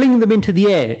fling them into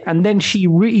the air. And then she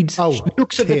reads, she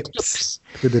looks at the tips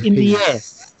in the air.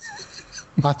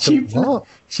 I thought, what?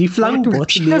 She flung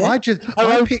what in the air?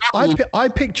 I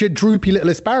pictured droopy little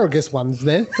asparagus ones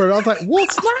then. But I was like,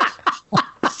 what's that?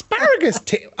 Asparagus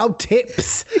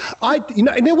tips. You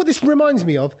know what this reminds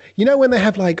me of? You know when they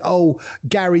have like,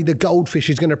 Gary the goldfish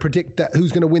is going to predict that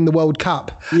who's going to win the World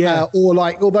Cup, or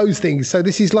like all those things. So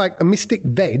this is like a Mystic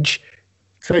Veg.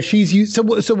 So she's used. So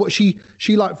what? She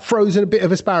like throws in a bit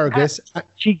of asparagus.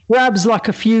 She grabs like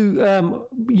a few,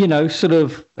 sort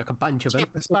of like a bunch of them.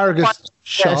 Asparagus.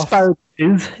 Asparagus,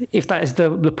 if that is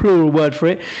the plural word for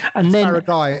it, and then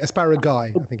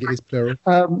asparagi. I think it is plural.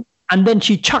 And then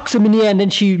she chucks them in the air, and then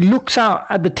she looks out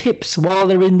at the tips while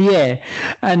they're in the air,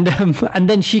 and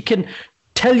then she can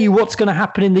tell you what's going to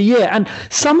happen in the year. And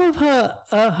some of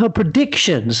her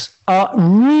predictions are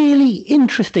really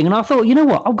interesting. And I thought, you know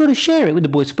what, I've got to share it with the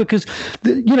boys because,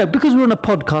 because we're on a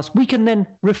podcast, we can then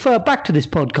refer back to this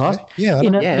podcast.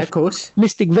 Of course.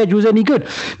 Mystic Veg was any good.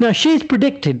 Now, she's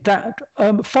predicted that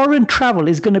foreign travel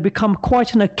is going to become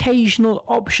quite an occasional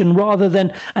option rather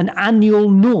than an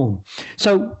annual norm.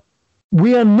 So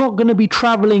we are not going to be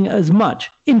traveling as much.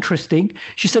 Interesting.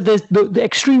 She said there's the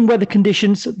extreme weather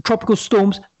conditions, tropical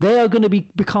storms, they are going to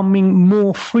be becoming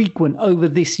more frequent over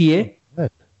this year.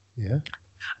 Yeah.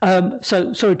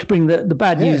 So sorry to bring the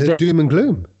bad news there. Doom and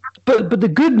gloom. But the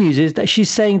good news is that she's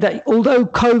saying that although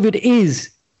COVID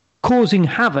is causing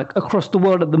havoc across the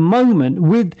world at the moment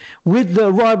with the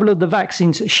arrival of the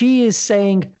vaccines, she is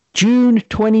saying June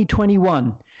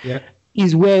 2021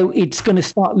 is where it's going to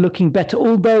start looking better,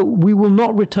 although we will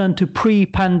not return to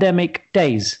pre-pandemic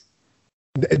days.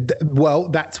 Well,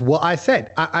 that's what I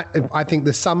said. I think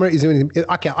the summer is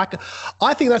okay.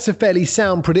 I think that's a fairly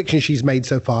sound prediction she's made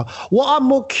so far. What I'm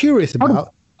more curious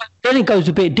about, then it goes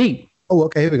a bit deep. Oh,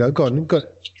 okay, here we go. Go on.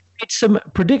 It's some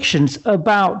predictions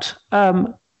about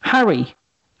Harry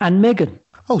and Meghan.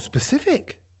 Oh,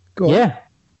 specific. Go on. Yeah.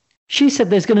 She said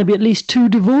there's going to be at least 2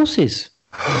 divorces.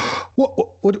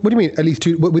 What do you mean? At least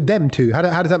 2 with them 2? How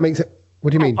does that make sense?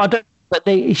 What do you mean? I don't. But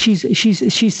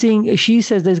she's seeing. She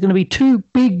says there's going to be 2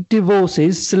 big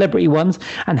divorces, celebrity ones,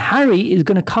 and Harry is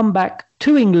going to come back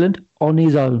to England on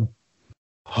his own.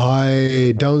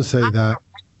 Hi, don't say that.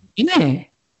 Yeah.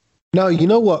 No, you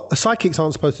know what? Psychics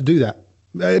aren't supposed to do that.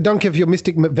 I don't care if you're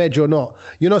Mystic Veg or not.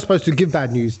 You're not supposed to give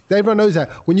bad news. Everyone knows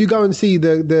that. When you go and see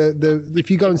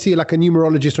if you go and see like a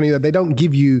numerologist or anything, they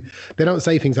don't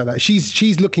say things like that.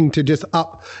 She's looking to just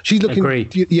up. She's looking,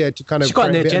 to kind of. She's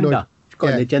got an agenda.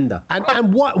 Got an agenda.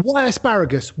 And why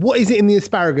asparagus? What is it in the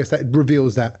asparagus that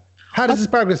reveals that? How does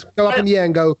asparagus go up in the air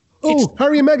and go, oh,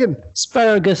 Harry and Meghan?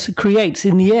 Asparagus creates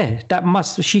in the air.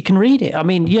 She can read it. I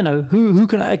mean, who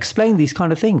can explain these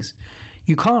kind of things?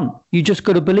 You can't. You just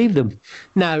got to believe them.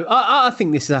 No, I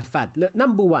think this is a fad. Look,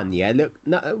 number one,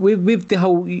 with the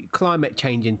whole climate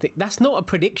changing thing, that's not a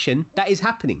prediction. That is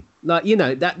happening. Like,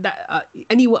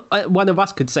 any one of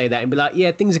us could say that and be like,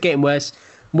 yeah, things are getting worse.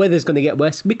 Weather's going to get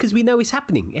worse because we know it's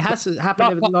happening. It has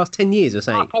happened over the last 10 years or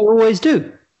something. I always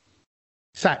do.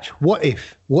 Satch, what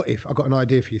if, I've got an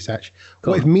idea for you, Satch.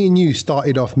 What if me and you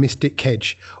started off Mystic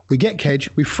Kedge? We get Kedge,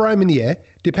 we throw him in the air.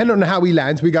 Depending on how he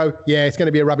lands, we go, yeah, it's going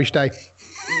to be a rubbish day.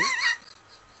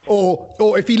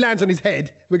 or if he lands on his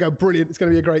head, we go, brilliant, it's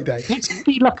going to be a great day.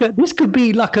 This could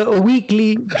be like a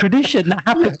weekly tradition that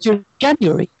happens during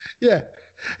January. Yeah.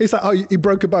 It's like, oh, he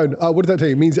broke a bone. Oh, what does that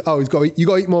do? It means, you got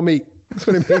to eat more meat. That's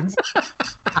what it means.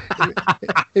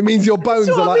 It means your bones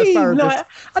are like asparagus. Like,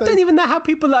 I don't even know how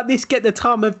people like this get the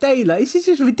time of day. Like, this is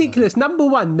just ridiculous. Number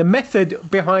one, the method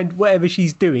behind whatever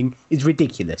she's doing is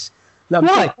ridiculous.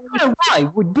 Why? Why?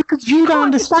 Because you don't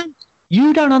understand.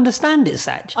 You don't understand it,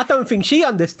 Satch. I don't think she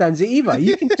understands it either.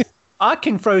 I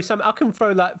can throw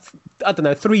like, I don't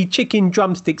know, 3 chicken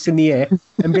drumsticks in the air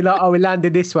and be like, oh, we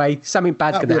landed this way. Something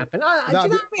bad's going to happen. Do you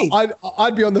know what I mean?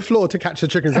 I'd be on the floor to catch the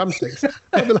chicken drumsticks.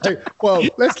 I'd be like, well,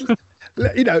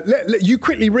 let you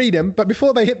quickly read them, but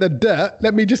before they hit the dirt,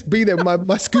 let me just be there with my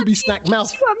Scooby snack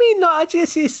mouth. I mean, like,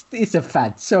 it's a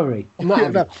fad. Sorry, I'm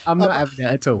not having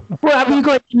it at all. Well, have you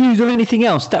got any news or anything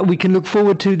else that we can look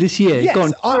forward to this year?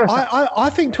 Yes, I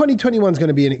think 2021 is going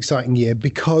to be an exciting year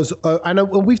because, and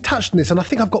we've touched on this, and I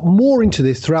think I've got more into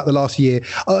this throughout the last year.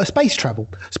 Space travel.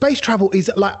 Space travel is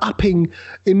like upping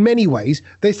in many ways.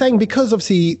 They're saying because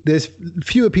obviously there's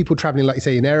fewer people traveling, like you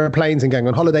say, in airplanes and going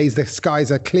on holidays, the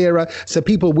skies are clearer. So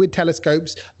people with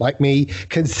telescopes, like me,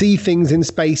 can see things in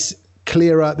space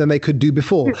clearer than they could do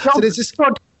before. So there's this...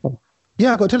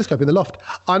 Yeah, I've got a telescope in the loft.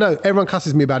 I know, everyone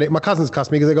cusses me about it. My cousins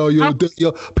cuss me because they go,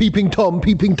 you're peeping Tom.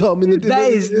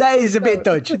 That is a bit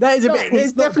dodge.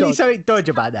 There's definitely something dodge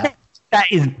about that.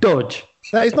 That is dodge.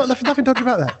 It's not nothing dodgy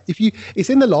about that. It's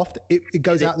in the loft, it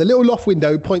goes out the little loft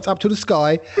window, points up to the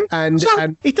sky, and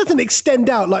it doesn't extend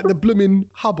out like the blooming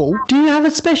Hubble. Do you have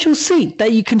a special seat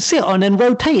that you can sit on and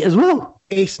rotate as well?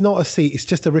 It's not a seat; it's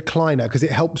just a recliner because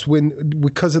it helps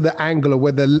because of the angle of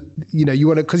whether you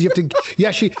want to. Because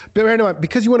but anyway,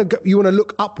 because you want to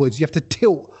look upwards, you have to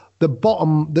tilt the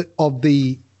bottom of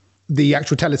the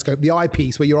actual telescope, the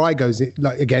eyepiece where your eye goes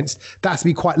against, that has to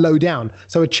be quite low down.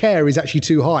 So a chair is actually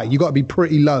too high. You've got to be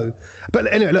pretty low. But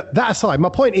anyway, look, that aside, my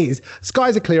point is,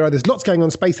 skies are clearer. There's lots going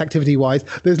on space activity-wise.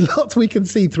 There's lots we can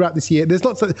see throughout this year. There's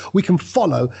lots that we can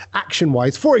follow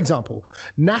action-wise. For example,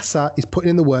 NASA is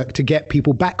putting in the work to get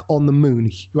people back on the moon,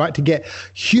 right? To get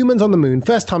humans on the moon.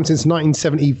 First time since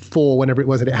 1974, whenever it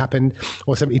was that it happened,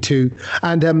 or 72.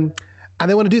 And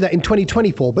they want to do that in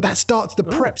 2024, but the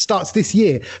prep starts this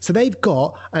year. So they've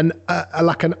got an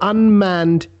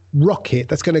unmanned rocket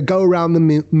that's going to go around the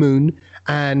moon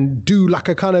and do like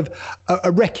a kind of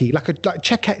a recce, like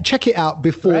check it out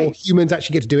before humans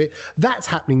actually get to do it. That's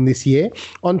happening this year.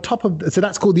 On top of, so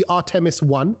that's called the Artemis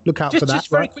 1. Look out for that.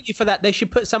 Just very quickly for that, they should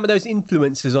put some of those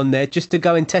influencers on there just to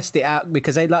go and test it out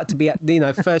because they like to be,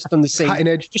 first on the scene. Cutting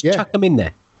edge. Just chuck them in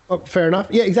there. Oh, fair enough.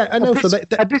 Yeah, exactly. I know.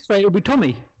 At this rate, it'll be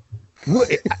Tommy.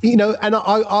 And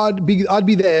I'd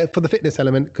be there for the fitness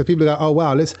element because people go, oh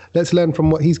wow, let's learn from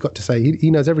what he's got to say.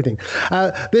 He knows everything.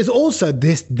 There's also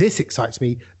this excites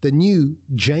me, the new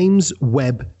James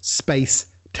Webb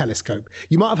Space Telescope.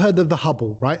 You might have heard of the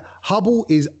Hubble, right? Hubble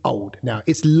is old now.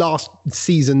 It's last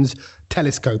season's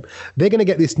telescope. They're going to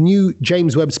get this new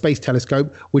James Webb Space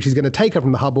Telescope, which is going to take her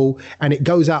from the Hubble, and it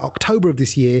goes out October of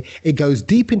this year. It goes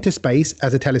deep into space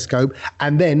as a telescope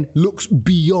and then looks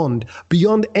beyond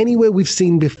anywhere we've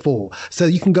seen before. So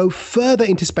you can go further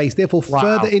into space, therefore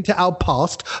further into our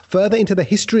past, further into the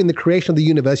history and the creation of the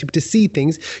universe. You'll be able to see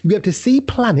things. You'll be able to see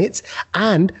planets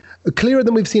and clearer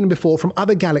than we've seen before from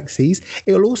other galaxies.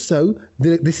 It'll also,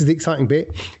 this is the exciting bit,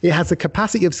 it has the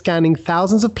capacity of scanning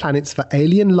thousands of planets for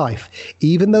alien life,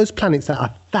 even those planets that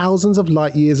are thousands of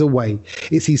light years away.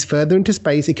 It sees further into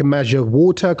space. It can measure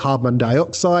water, carbon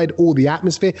dioxide, or the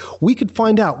atmosphere. We could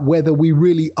find out whether we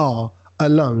really are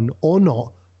alone or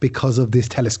not because of this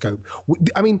telescope.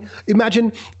 I mean,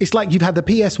 imagine it's like you've had the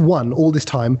PS1 all this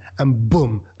time and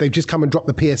boom, they've just come and dropped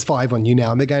the PS5 on you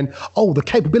now. And they're going, oh, the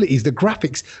capabilities, the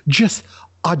graphics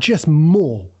are just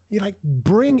more. You're like,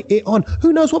 bring it on.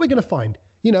 Who knows what we're going to find?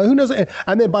 You know, who knows?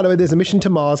 And then, by the way, there's a mission to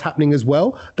Mars happening as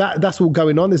well. That's all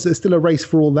going on. There's still a race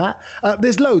for all that.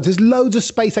 There's loads of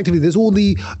space activity. There's all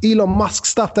the Elon Musk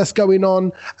stuff that's going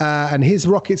on and his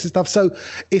rockets and stuff. So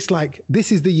it's like,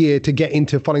 this is the year to get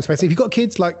into following space. If you've got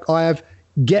kids like I have,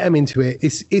 get them into it.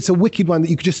 It's a wicked one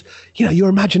that you could just, you know, your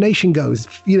imagination goes.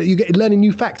 You know, you get learning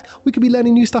new facts. We could be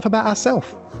learning new stuff about ourselves.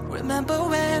 Remember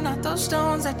when I threw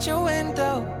stones at your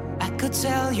window? I could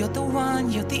tell you're the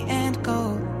one, you're the end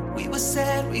goal. We were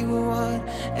said we were what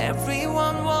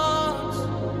everyone wants.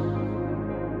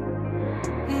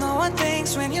 No one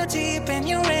thinks when you're deep and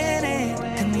you're in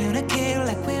it. Communicate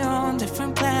like we're on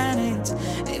different planets.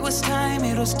 It was time,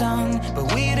 it was done,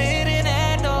 but we didn't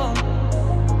end all.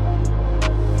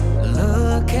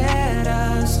 Look at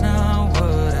us now,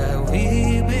 what have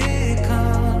we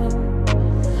become?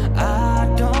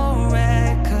 I don't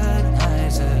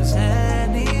recognize us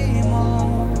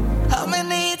anymore. How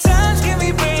many times can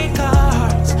we break our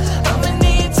hearts? How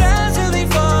many times will we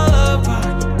fall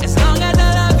apart? As long as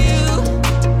I love you,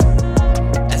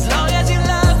 as long as you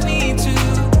love me too.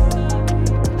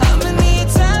 How many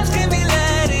times can we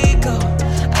let it go?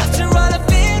 After all I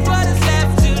feel, what is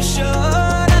left to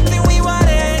show? Nothing we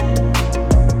wanted.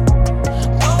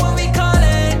 What will we call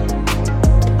it?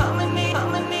 How many? How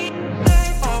many?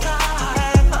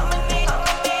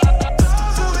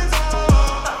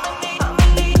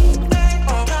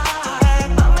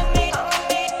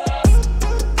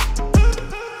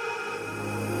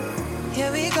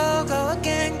 Here we go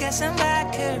again, guess I'm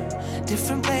back here.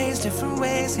 Different place, different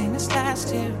ways, same as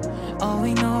last year. All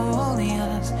we know, only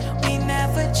us, we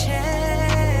never change.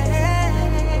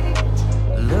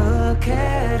 Look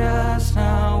at us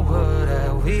now, what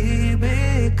have we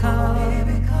become?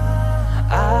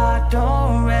 I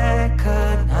don't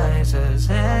recognize us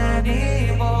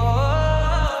anymore.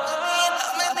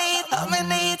 How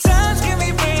many times can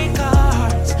we break our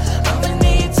hearts? How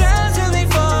many times will we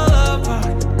fall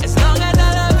apart? As long as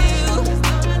I love you,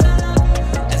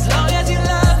 as long as you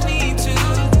love me too.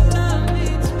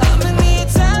 How many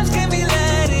times can we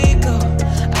let it go?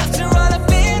 After all I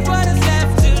feel, what is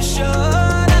left to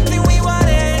show? Nothing we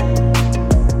wanted.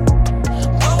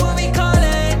 What will we call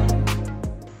it?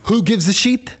 Who gives a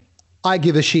shit? I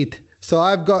give a shit. So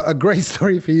I've got a great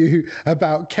story for you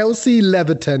about Kelsey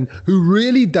Leverton, who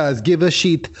really does give a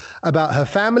shit about her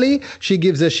family. She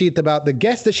gives a shit about the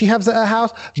guests that she has at her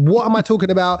house. What am I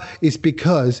talking about? It's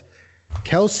because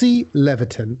Kelsey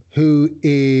Leverton, who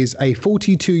is a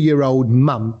 42-year-old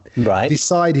mum,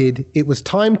 decided it was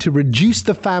time to reduce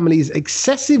the family's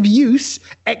excessive use,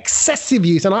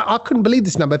 and I couldn't believe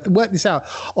this number, work this out,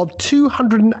 of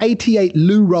 288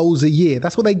 loo rolls a year.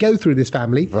 That's what they go through, this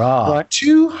family. Right.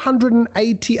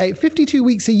 288, 52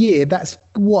 weeks a year. That's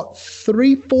what, 4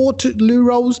 loo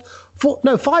rolls?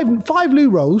 Five loo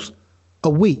rolls a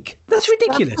week. That's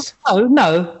ridiculous.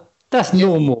 No, that's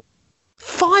normal.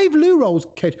 5 loo rolls,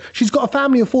 Kedge. She's got a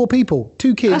family of 4 people,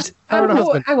 2 kids, her and a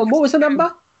husband. Hang on, what was the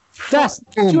number? That's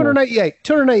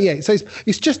 288. So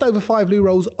it's just over 5 loo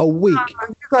rolls a week.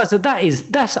 You guys, I don't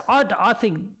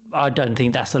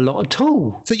think that's a lot at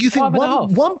all. So you think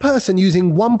one person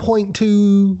using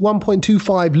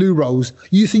 1.25 loo rolls, are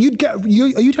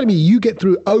you telling me you get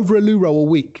through over a loo roll a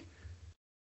week?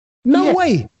 No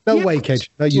way. No way,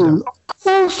 Kedge. No, you don't. Of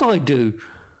course I do.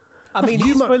 I mean,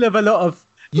 he's full of a lot of...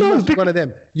 You must be one of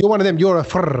them. You're one of them. You're a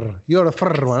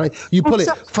frrr one. Right? You pull it.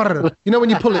 Frrr. You know when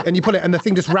you pull it and the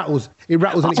thing just rattles. It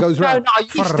rattles and it goes round. No, I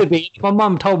used to be. My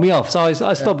mum told me off, so I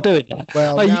stopped doing that.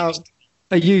 Well, I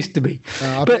used to be.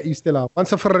 I bet you still are.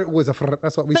 Once a frrr, always a frrr.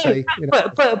 That's what we say. You know.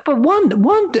 But one,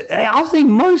 I think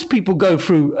most people go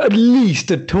through at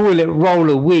least a toilet roll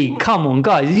a week. Come on,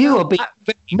 guys. You are being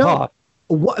hard.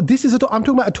 What? I'm talking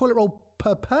about a toilet roll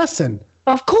per person.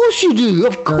 Of course you do.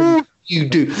 Of course you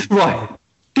do. Right.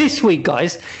 This week,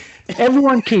 guys,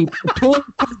 everyone keep a toilet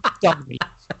paper diary,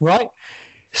 right?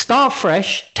 Start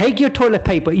fresh. Take your toilet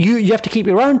paper. You have to keep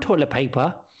your own toilet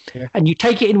paper, and you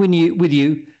take it in with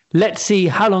you. Let's see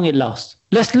how long it lasts.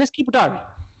 Let's keep a diary.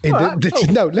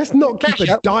 No, let's not keep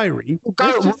a diary. We'll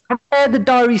compare the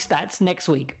diary stats next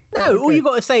week. No, all you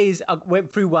got to say is I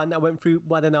went through 1, I went through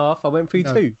 1.5, I went through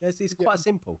 2. It's quite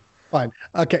simple. Fine.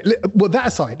 Okay. Well, that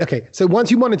aside, okay. So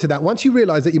once you monitor that, once you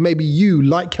realise that maybe you,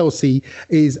 like Kelsey,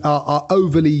 are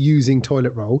overly using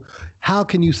toilet roll, how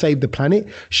can you save the planet?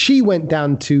 She went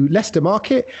down to Leicester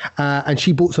Market and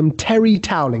she bought some terry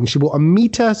toweling. She bought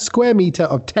a square metre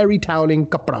of terry toweling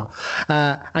kapra,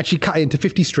 and she cut it into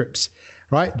 50 strips.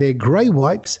 Right, they're grey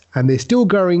wipes and they're still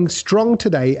growing strong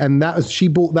today. And she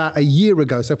bought that a year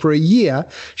ago. So for a year,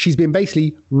 she's been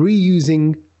basically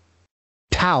reusing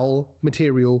towel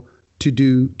material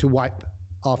to wipe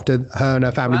after her and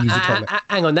her family use the toilet.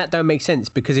 Hang on, that don't make sense,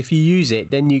 because if you use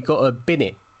it, then you got to bin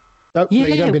it. No,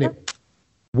 you don't bin it.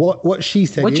 What she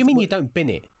said. What do you mean you don't bin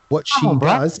it? What she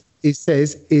does is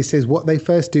says what they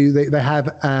first do. They have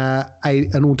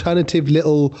an alternative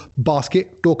little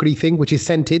basket, dorkery thing, which is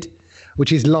scented,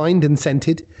 which is lined and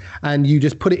scented, and you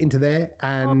just put it into there,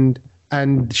 and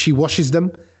she washes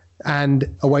them, and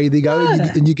away they go,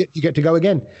 and you get to go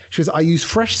again. She says, I use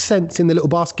fresh scents in the little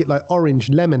basket like orange,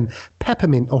 lemon,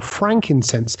 peppermint, or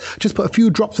frankincense. Just put a few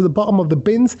drops at the bottom of the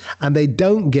bins, and they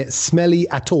don't get smelly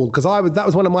at all. Because that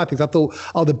was one of my things. I thought,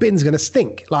 the bin's going to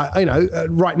stink, like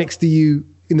right next to you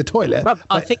in the toilet. But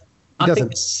I think the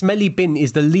smelly bin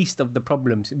is the least of the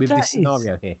problems with this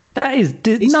scenario here. That is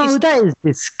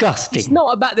disgusting. It's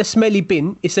not about the smelly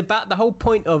bin. It's about the whole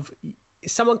point of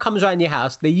someone comes around your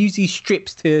house, they use these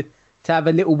strips to have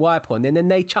a little wipe on, and then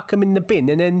they chuck them in the bin,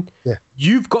 and then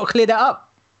you've got to clear that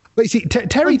up. But you see,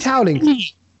 terry toweling...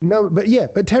 No, but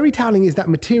terry toweling is that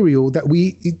material that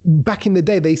back in the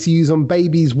day, they used to use on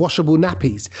babies' washable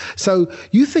nappies. So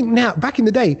you think now, back in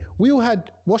the day, we all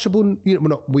had washable,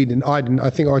 we didn't, I didn't,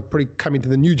 I think I was pretty coming to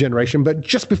the new generation, but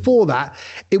just before that,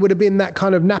 it would have been that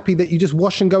kind of nappy that you just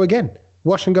wash and go again.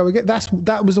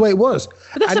 That was the way it was.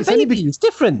 But that's a baby, it's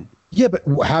different. Yeah, but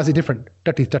how's it different?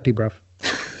 Dirty, bruv.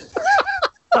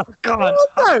 Oh God!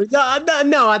 No,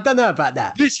 I don't know about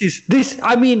that.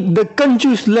 I mean, the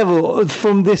conjuice level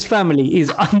from this family is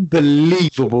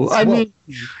unbelievable. It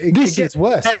gets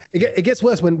worse. It gets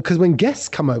worse because when guests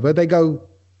come over, they go,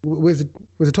 "Where's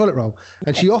the toilet roll?"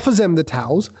 And she offers them the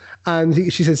towels, and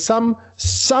she says,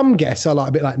 "Some guests are like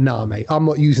a bit like, nah, mate, I'm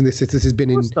not using this if this has been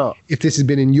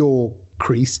in your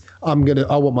crease. I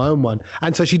want my own one."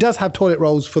 And so she does have toilet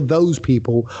rolls for those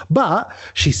people, but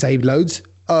she saved loads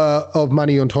of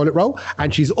money on toilet roll,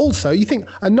 and she's also, you think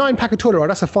a 9-pack of toilet roll,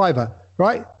 that's a £5,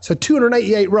 right? So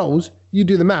 288 rolls, you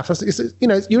do the maths,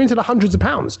 you're into the hundreds of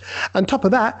pounds. On top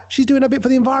of that, she's doing a bit for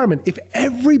the environment. If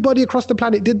everybody across the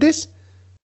planet did this,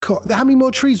 God, how many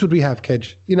more trees would we have,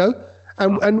 Kedge?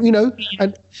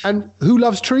 And who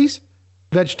loves trees?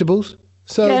 Vegetables.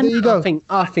 So there you go.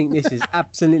 I think this is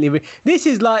absolutely. This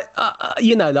is like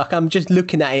like I'm just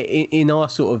looking at it in our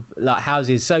sort of like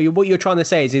houses. So what you're trying to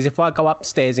say is if I go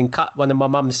upstairs and cut one of my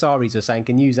mum's saris or something,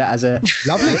 can use that as a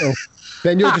lovely.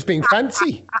 Then you're just being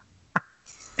fancy.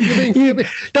 Don't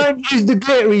use the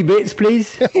glittery bits,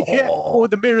 please. Or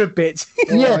the mirror bits.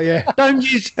 Yeah. Don't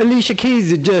use Alicia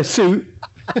Keys' suit.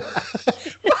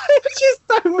 It just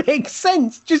don't make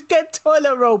sense. Just get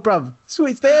toilet roll, bruv. That's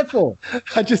what it's there for.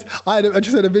 I just had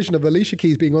a vision of Alicia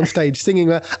Keys being on stage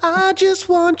singing "I Just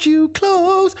Want You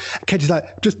Close." Kedge's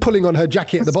like just pulling on her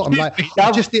jacket at the bottom, like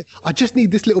I just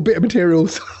need this little bit of material.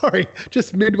 Sorry,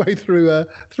 just midway through a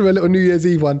little New Year's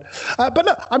Eve one. But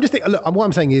look, I'm just thinking. Look, what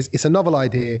I'm saying is, it's a novel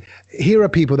idea. Here are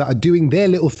people that are doing their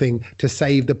little thing to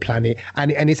save the planet,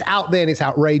 and it's out there and it's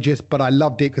outrageous. But I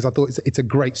loved it because I thought it's a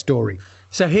great story.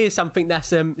 So here's something that's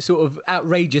sort of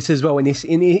outrageous as well in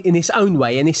its own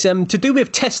way, and it's to do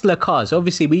with Tesla cars.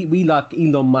 Obviously, we like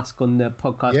Elon Musk on the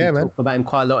podcast. Yeah, we talk about him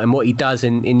quite a lot and what he does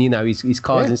and his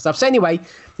cars and stuff. So anyway,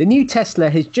 the new Tesla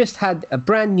has just had a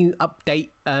brand new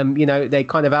update. They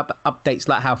kind of have updates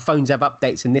like how phones have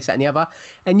updates and this, that, and the other.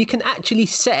 And you can actually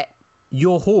set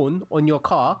your horn on your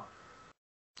car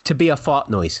to be a fart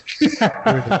noise.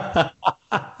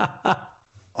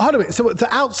 Hold on a minute. So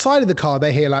the outside of the car,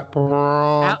 they hear like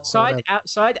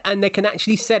outside, and they can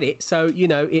actually set it so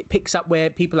it picks up where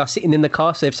people are sitting in the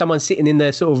car. So if someone's sitting in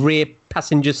the sort of rear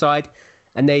passenger side,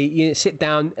 and they sit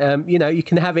down, you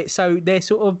can have it so they're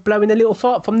sort of blowing a little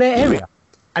fart from their area,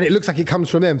 and it looks like it comes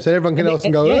from them, so everyone can also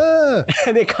go.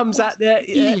 And it comes out there,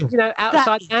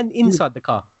 outside and inside the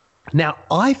car. Now,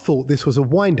 I thought this was a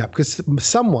wind-up because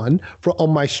someone on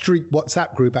my street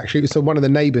WhatsApp group, actually, so one of the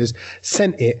neighbours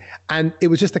sent it, and it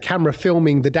was just a camera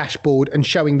filming the dashboard and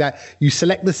showing that you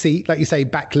select the seat, like you say,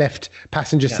 back left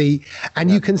passenger seat,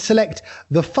 and you can select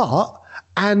the fart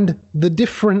and the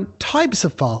different types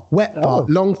of fart: wet fart,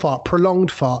 long fart,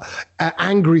 prolonged fart,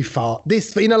 angry fart.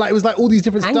 This, it was like all these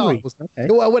different styles. Okay.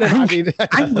 Well, whatever. Angry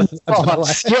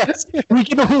farts. Yes, we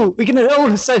can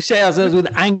all associate ourselves with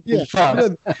angry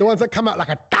farts. The ones that come out like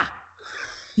a da.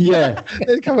 Yeah,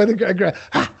 they come with a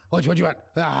what do you want?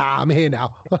 I'm here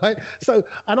now. Right? So,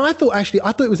 and I thought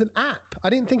it was an app. I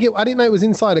didn't know it was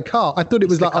inside a car. I thought it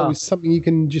was like, it's something you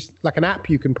can just, like an app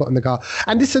you can put in the car.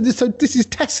 And this is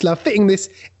Tesla fitting this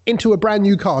into a brand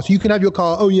new car. So you can have your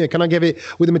car. Oh yeah, can I give it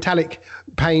with a metallic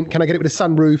paint? Can I get it with a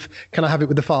sunroof? Can I have it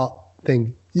with the fart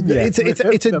thing? Yeah. It's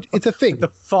a thing. The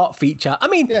fart feature. I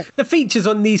mean, the features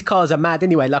on these cars are mad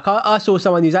anyway. Like I saw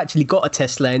someone who's actually got a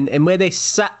Tesla, and where they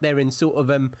sat there and sort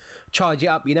of charge it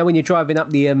up. You know, when you're driving up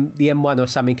the M1 or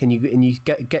something, and you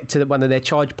get to one of their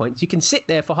charge points, you can sit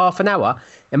there for half an hour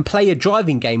and play a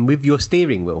driving game with your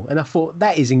steering wheel. And I thought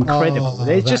that is incredible.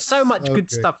 There's just so much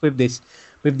good stuff with this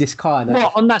car.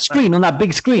 What, on that screen, on that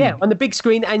big screen? Yeah, on the big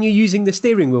screen, and you're using the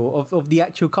steering wheel of the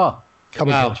actual car. Come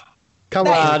on. Come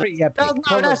on.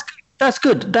 That's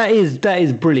good. That is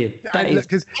brilliant. That is,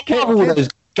 because all those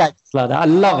gadgets like that. I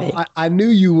love it. I knew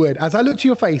you would. As I looked at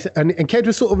your face, and Ked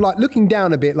was sort of like looking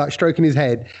down a bit, like stroking his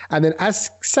head. And then as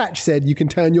Satch said, you can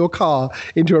turn your car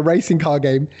into a racing car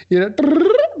game. You know,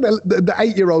 the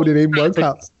 8-year-old in him woke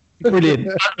up.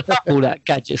 Brilliant. All that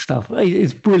gadget stuff.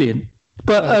 It's brilliant.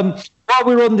 But while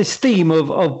we're on this theme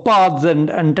of baths and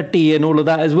Dati and all of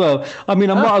that as well, I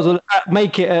mean, I might as well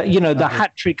make it, the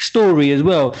hat trick story as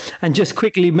well, and just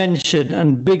quickly mention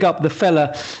and big up the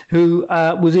fella who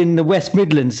was in the West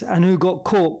Midlands and who got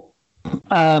caught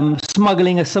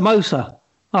smuggling a samosa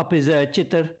up his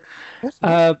chitter,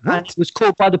 and was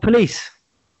caught by the police.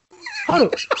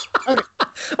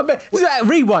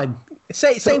 Rewind.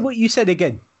 Say what you said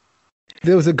again.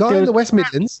 There was a guy in the West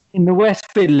Midlands. In the West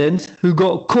Midlands who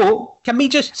got caught. Can we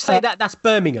just say that's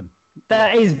Birmingham?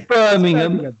 That is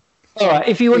Birmingham. All right,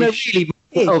 if you want to really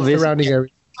obvious, surrounding area.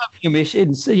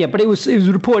 But it was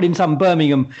reported in some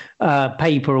Birmingham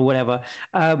paper or whatever,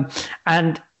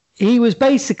 and he was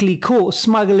basically caught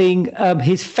smuggling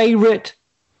his favourite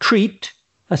treat,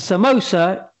 a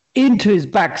samosa, into his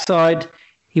backside.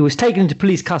 He was taken into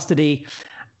police custody,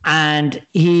 and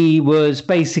he was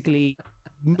basically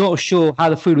not sure how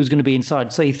the food was going to be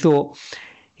inside. So he thought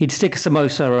he'd stick a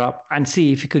samosa up and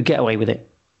see if he could get away with it.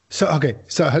 So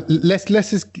let's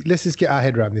just get our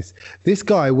head around this. This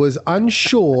guy was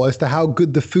unsure as to how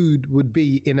good the food would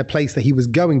be in a place that he was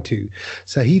going to.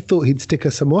 So he thought he'd stick a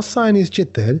samosa in his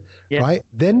chittar, right?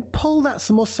 Then pull that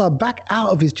samosa back out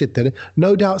of his chittar,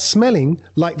 no doubt smelling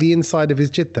like the inside of his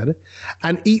chittar,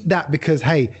 and eat that because,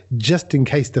 hey, just in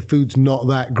case the food's not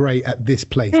that great at this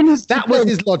place. That was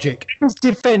his logic. In his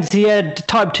defense, he had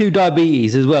type 2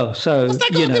 diabetes as well. So, That's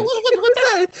got,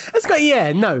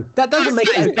 that doesn't make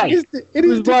sense. It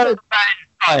is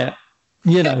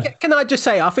Can I just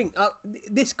say, I think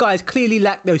this guy's clearly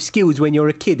lacked those skills when you're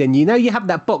a kid, and you have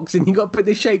that box and you got to put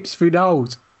the shapes through the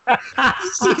holes.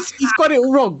 he's got it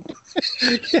all wrong.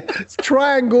 It's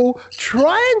triangle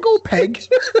peg,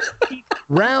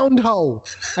 round hole,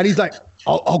 and he's like,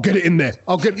 I'll get it in there.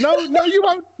 No, you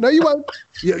won't.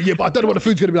 Yeah, but I don't know what the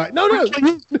food's going to be like. No. What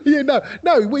you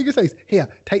going to say is, here,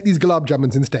 take these gulab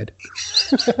jamuns instead.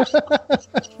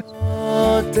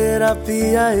 तेरा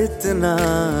पिया इतना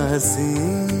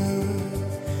हसीन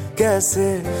कैसे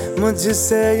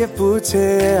मुझसे ये पूछे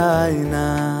आईना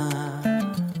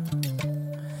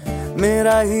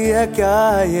मेरा ही है क्या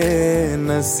ये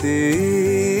नसीब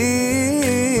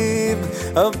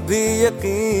अब भी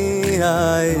यकीन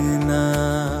आए ना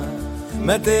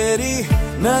मैं तेरी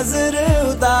नजर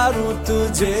उतारूं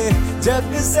तुझे जग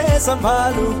से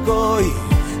संभालूं कोई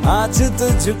आज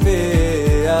तुझ पे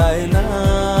आए ना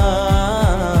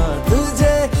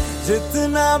तुझे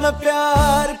जितना मैं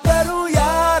प्यार करूं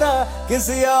यारा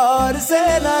किसी और से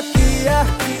ना किया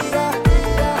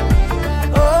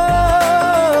ओ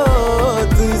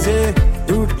तुझे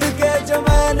टूट के जो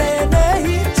मैंने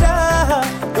नहीं चाहा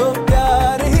तो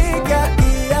प्यार ही क्या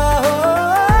किया हो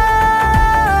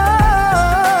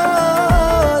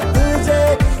तुझे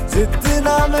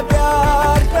जितना मैं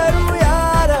प्यार करूं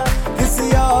यारा किसी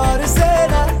और से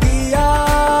ना किया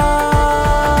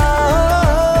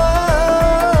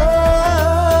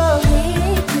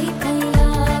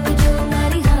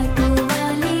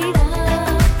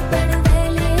Hey,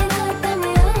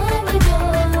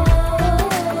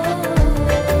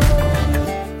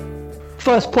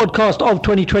 first podcast of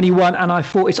 2021, and I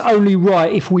thought it's only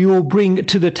right if we all bring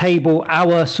to the table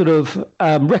our sort of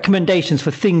recommendations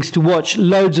for things to watch.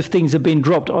 Loads of things have been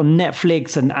dropped on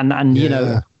Netflix and you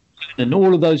know, and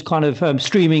all of those kind of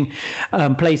streaming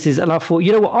places. And I thought,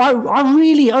 you know what, I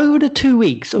really, over the 2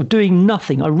 weeks of doing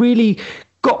nothing, I really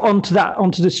got onto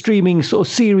the streaming sort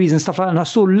of series and stuff like that, and I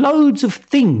saw loads of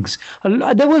things.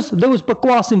 There was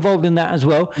Bakwas involved in that as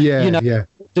well.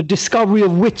 The Discovery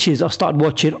of Witches I started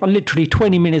watching. I literally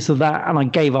 20 minutes of that and I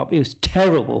gave up. It was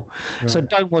terrible. So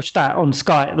don't watch that on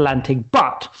Sky Atlantic.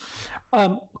 But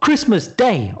Christmas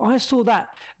Day, I saw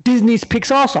that Disney's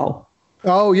Pixar Soul.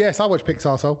 Oh yes, I watched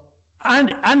Pixar Soul. And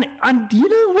you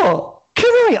know what?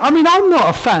 I'm not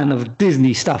a fan of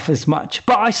Disney stuff as much,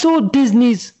 but I saw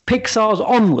Disney's Pixar's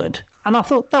Onward and I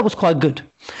thought that was quite good.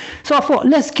 So I thought,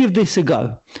 let's give this a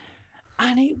go.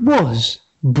 And it was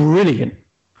brilliant.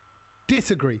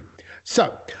 Disagree.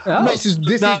 So this is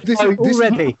what's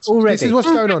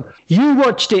going on. You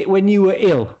watched it when you were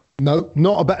ill. No,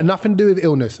 nothing to do with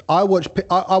illness. I watched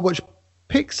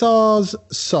Pixar's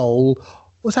Soul.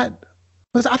 I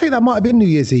think that might have been New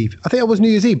Year's Eve. I think it was New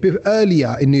Year's Eve,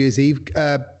 earlier in New Year's Eve.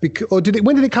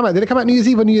 When did it come out? Did it come out New Year's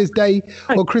Eve or New Year's Day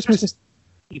or Christmas?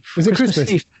 Was it Christmas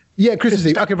Eve? Yeah, Christmas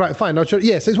Eve. Okay, right, fine. So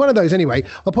it's one of those anyway.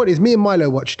 My point is, me and Milo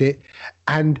watched it,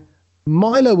 and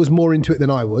Milo was more into it than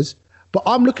I was. But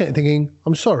I'm looking at it thinking,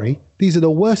 I'm sorry, these are the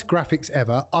worst graphics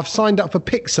ever. I've signed up for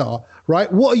Pixar,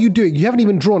 right? What are you doing? You haven't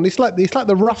even drawn. It's like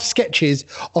the rough sketches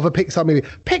of a Pixar movie.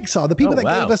 Pixar, the people gave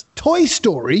us Toy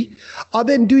Story, are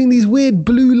then doing these weird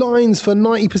blue lines for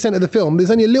 90% of the film.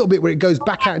 There's only a little bit where it goes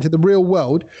back out into the real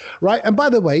world, right? And by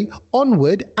the way,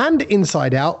 Onward and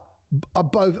Inside Out are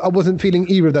both. I wasn't feeling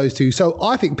either of those two. So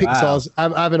I think Pixar's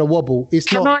having a wobble.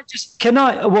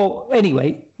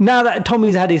 Anyway, now that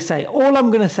Tommy's had his say, all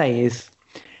I'm going to say is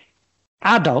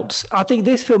adults. I think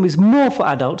this film is more for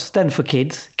adults than for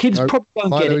kids. Kids probably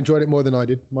won't get it. Milo enjoyed it more than I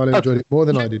did. A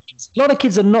lot of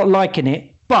kids are not liking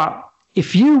it, but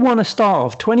if you want to start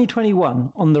off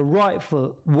 2021 on the right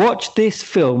foot, watch this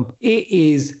film. It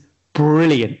is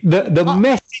brilliant. The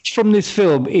message from this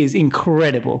film is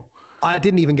incredible. I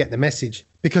didn't even get the message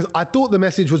because I thought the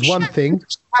message was one thing.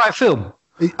 Right film.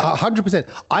 100%.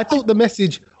 I thought the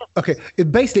message. Okay,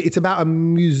 it's about a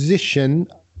musician.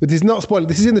 But this is not spoiler.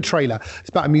 This is in the trailer. It's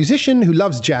about a musician who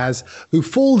loves jazz, who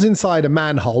falls inside a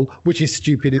manhole, which is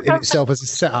stupid in itself as a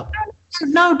setup.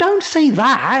 No, don't say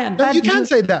that. No, you can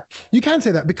say that. You can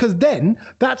say that because then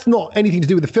that's not anything to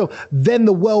do with the film. Then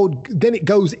it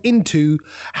goes into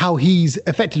how he's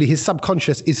effectively, his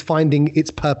subconscious is finding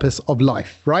its purpose of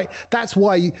life, right? That's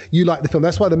why you like the film.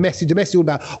 That's why the message is all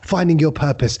about finding your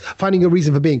purpose, finding your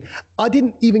reason for being. I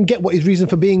didn't even get what his reason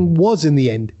for being was in the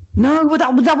end. No, but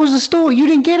that was the story. You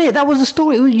didn't get it. That was the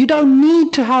story. You don't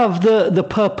need to have the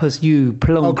purpose you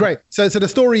plonk. Oh, great. So the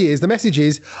story is, the message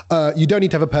is, you don't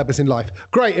need to have a purpose in life.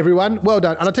 Great, everyone. Well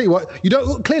done. And I'll tell you what, you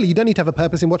don't need to have a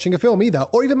purpose in watching a film either,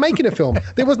 or even making a film.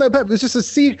 There was no purpose. It was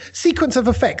just a sequence of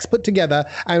effects put together,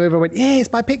 and everyone went, yeah, it's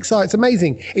by Pixar. It's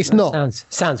amazing. It's not.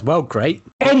 Sounds well great.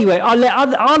 Anyway, I'll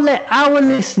let our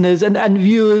listeners and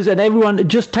viewers and everyone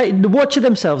just watch it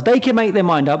themselves. They can make their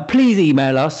mind up. Please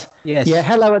email us. Yes. Yeah,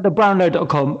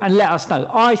 hello@thebrownload.com and let us know.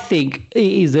 I think it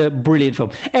is a brilliant film.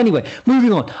 Anyway,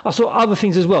 moving on. I saw other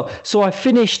things as well. So I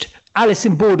finished Alice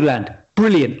in Borderland.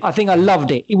 Brilliant. I think I loved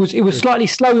it. It was slightly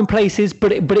slow in places,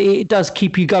 but it does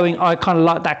keep you going. I kind of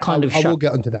like that kind of show. I will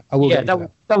get onto that.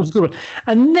 That was a good one.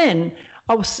 And then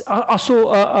I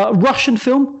saw a Russian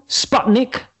film,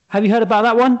 Sputnik. Have you heard about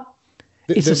that one?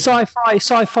 It's a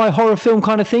sci-fi horror film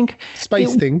kind of thing.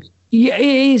 Space thing. Yeah, it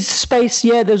is space.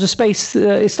 Yeah, there's a space.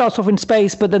 It starts off in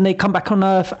space, but then they come back on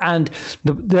Earth, and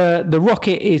the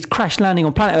rocket is crash landing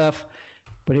on planet Earth,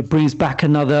 but it brings back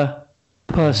another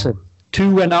person.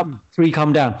 2 went up, 3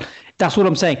 come down. That's what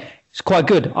I'm saying. It's quite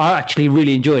good. I actually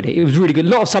really enjoyed it. It was really good. A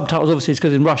lot of subtitles, obviously,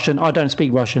 because in Russian. I don't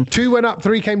speak Russian. 2 went up,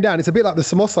 3 came down. It's a bit like the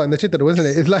samosa in the Chitara, isn't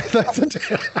it? It's like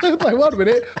 1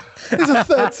 minute. There's a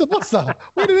third samosa.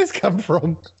 Where did this come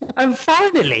from? And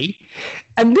finally,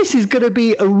 and this is going to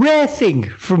be a rare thing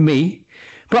from me,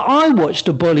 but I watched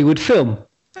a Bollywood film.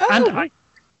 Oh. And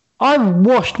I've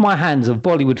washed my hands of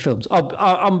Bollywood films.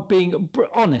 I'm being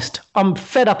honest. I'm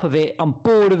fed up of it. I'm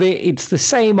bored of it. It's the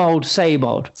same old, same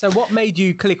old. So what made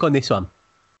you click on this one?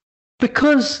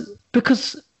 Because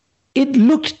it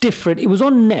looked different. It was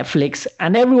on Netflix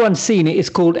and everyone's seen it. It's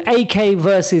called AK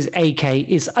versus AK.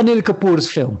 It's Anil Kapoor's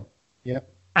film. Yep.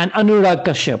 And Anurag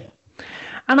Kashyap.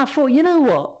 And I thought, you know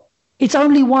what? It's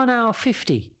only 1 hour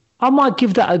 50. I might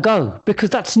give that a go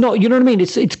because that's not, you know what I mean?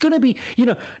 It's going to be,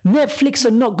 Netflix are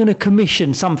not going to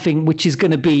commission something which is going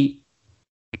to be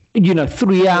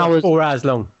 3 hours, 4 hours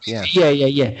long. Yeah.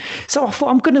 Yeah. So I thought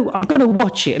I'm gonna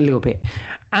watch it a little bit,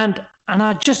 and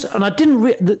I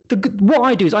didn't what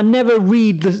I do is I never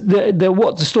read the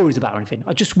what the story's about or anything.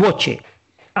 I just watch it,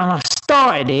 and I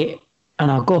started it,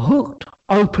 and I got hooked.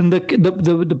 I opened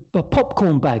the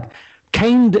popcorn bag,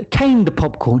 came the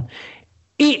popcorn.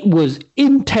 It was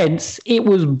intense. It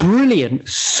was brilliant.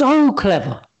 So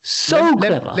clever.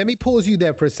 Clever. Let me pause you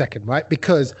there for a second, right?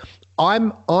 Because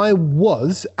I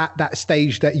was at that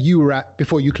stage that you were at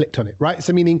before you clicked on it, right?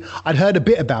 So meaning I'd heard a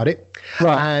bit about it,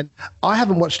 right? And I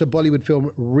haven't watched a Bollywood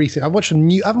film recently. I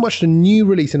haven't watched a new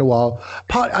release in a while.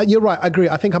 You're right. I agree.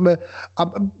 I think I'm a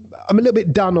little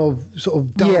bit done of sort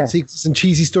of dance sequences and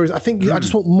cheesy stories. I think I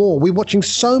just want more. We're watching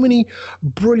so many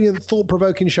brilliant,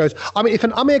 thought-provoking shows. I mean, if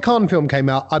an Amir Khan film came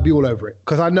out, I'd be all over it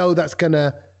because I know it's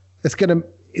gonna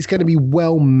be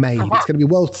well made. It's gonna be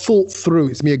well thought through.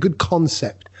 It's gonna be a good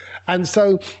concept. And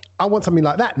so I want something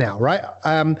like that now, right?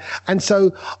 And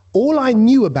so all I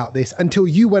knew about this until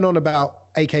you went on about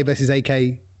AK versus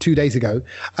AK 2 days ago,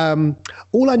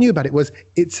 all I knew about it was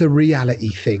it's a reality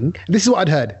thing. This is what I'd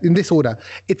heard in this order.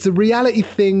 It's a reality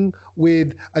thing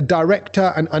with a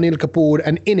director and Anil Kapoor,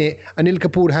 and in it, Anil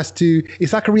Kapoor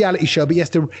it's like a reality show, but he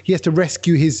has to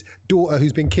rescue his daughter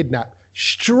who's been kidnapped.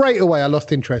 Straight away, I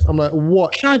lost interest. I'm like,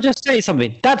 what? Can I just say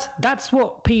something? That's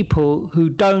what people who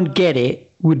don't get it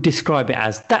would describe it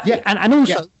as. That. Yeah. And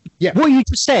also, what you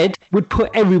just said would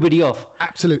put everybody off.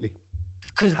 Absolutely.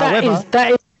 Because that is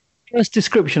the first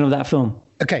description of that film.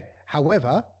 Okay.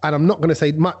 However, and I'm not going to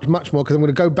say much more because I'm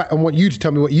going to go back and want you to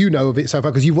tell me what you know of it so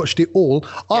far because you've watched it all.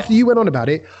 After you went on about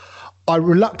it, I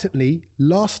reluctantly,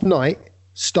 last night,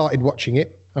 started watching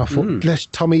it. I thought,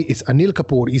 Tommy, it's Anil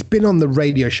Kapoor. He's been on the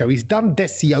radio show. He's done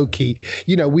Desioki.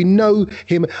 We know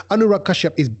him. Anurag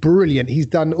Kashyap is brilliant. He's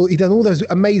done all those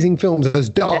amazing films, those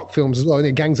dark films as well,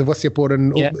 Gangs of Wasseypur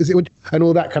and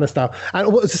all that kind of stuff. And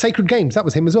what was the Sacred Games? That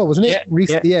was him as well, wasn't it? Yeah.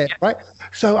 Recently, right?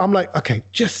 So I'm like, okay,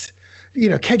 just,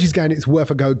 Kedge is going, it's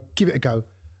worth a go. Give it a go.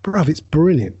 Bruv, it's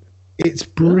brilliant. It's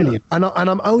brilliant. And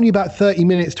I'm only about 30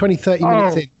 minutes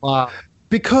in. Wow.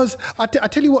 Because I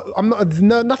tell you what,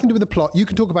 nothing to do with the plot. You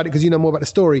can talk about it because you know more about the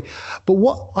story. But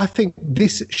what I think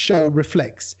this show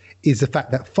reflects is the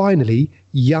fact that finally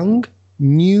young,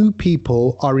 new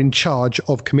people are in charge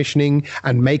of commissioning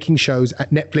and making shows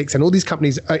at Netflix and all these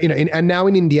companies, and now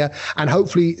in India and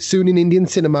hopefully soon in Indian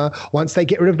cinema. Once they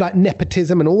get rid of like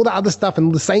nepotism and all that other stuff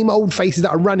and the same old faces that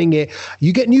are running it,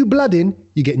 you get new blood in,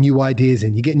 you get new ideas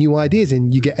in, you get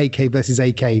AK versus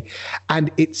AK,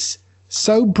 and it's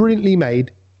so brilliantly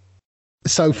made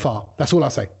so far. That's all I'll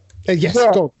say. Yes, go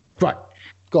on. Right.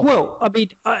 Go on. Well, I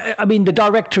mean, the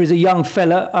director is a young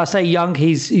fella. I say young.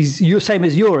 He's your same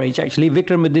as your age, actually.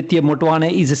 Vikramaditya Motwana.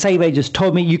 He's the same age as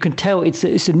Tommy. You can tell it's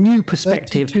a new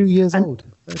perspective. 32 years old.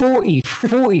 40.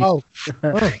 Oh,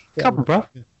 come on, bro.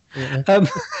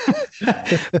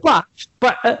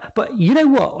 But you know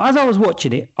what? As I was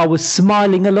watching it, I was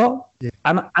smiling a lot. Yeah.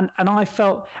 And I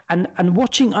felt and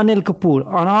watching Anil Kapoor,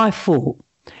 and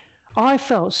I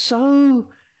felt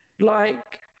so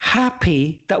like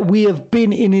happy that we have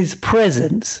been in his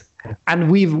presence and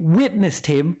we've witnessed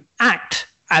him act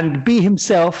and be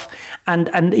himself.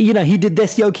 And he did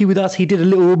Desioki with us. He did a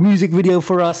little music video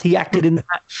for us. He acted in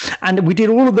that, and we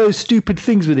did all of those stupid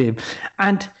things with him.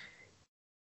 And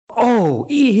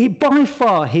he by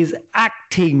far his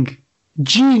acting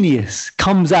genius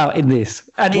comes out in this,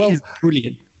 and it is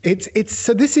brilliant.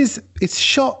 It's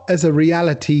shot as a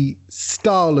reality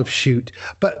style of shoot,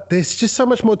 but there's just so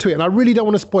much more to it, and I really don't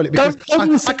want to spoil it because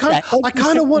I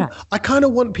kind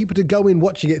of want people to go in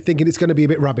watching it thinking it's going to be a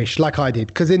bit rubbish, like I did,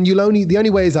 because then the only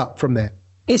way is up from there.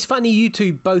 It's funny you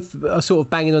two both are sort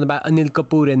of banging on about Anil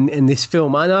Kapoor in this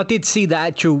film, and I did see the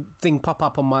actual thing pop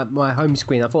up on my home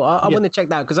screen. I thought I want to check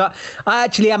that out because I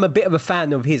actually am a bit of a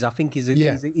fan of his. I think he's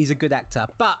a good actor.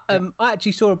 But I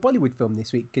actually saw a Bollywood film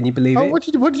this week. Can you believe it? What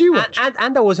did you watch?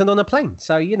 And I wasn't on a plane,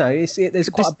 so there's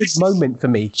quite a big moment for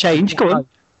me. Change, go on.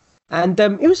 And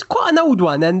it was quite an old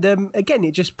one, and again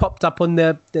it just popped up on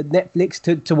the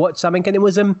Netflix to watch something, and it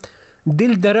was Dil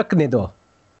Dharakne Do.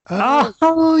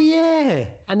 Oh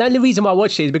yeah! And the only reason why I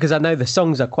watched it is because I know the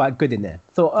songs are quite good in there.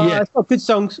 Thought, it's got good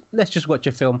songs. Let's just watch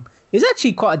a film. It's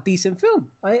actually quite a decent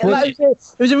film. It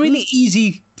was a really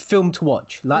easy film to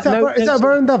watch. Like, is that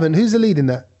Varun Dhawan? Who's the lead in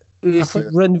that? It's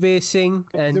Ranveer Singh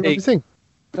and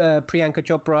Priyanka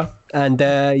Chopra and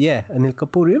Anil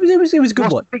Kapoor. It was a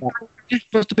good watch.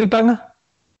 What's the big banger?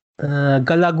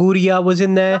 Galaguria was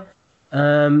in there.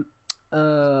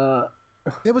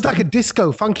 There was like a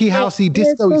disco, funky, housey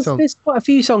disco song. There's quite a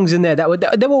few songs in there they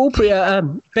were all pretty.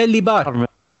 Belly Bar.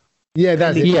 Yeah,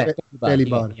 that's it. Yeah. Belly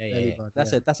Bard. Yeah. Belly Bard,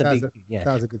 That's yeah. a big thing, yeah.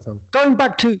 That was a good song. Going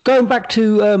back to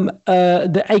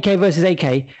the AK versus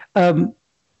AK,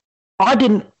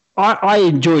 I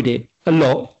enjoyed it a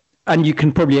lot, and you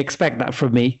can probably expect that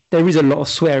from me. There is a lot of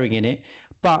swearing in it,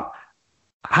 but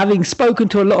having spoken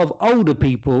to a lot of older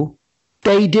people,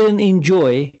 they didn't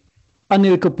enjoy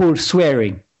Anil Kapoor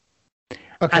swearing.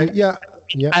 Okay, yeah.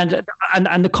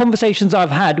 And the conversations I've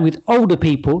had with older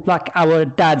people, like our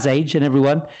dad's age and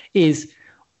everyone, is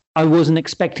I wasn't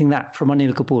expecting that from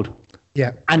Anil Kapoor.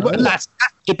 Yeah. And that's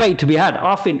a debate to be had.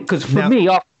 I think, because for me,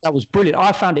 that was brilliant.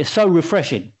 I found it so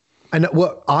refreshing. And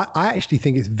what I actually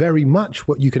think is very much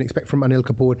what you can expect from Anil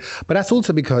Kapoor, but that's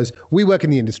also because we work in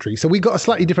the industry. So we got a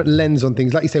slightly different lens on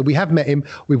things. Like you said, we have met him,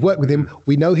 we've worked with him,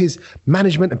 we know his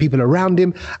management and people around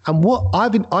him. And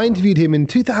I interviewed him in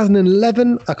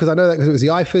 2011, because I know that because it was the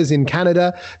IFAs in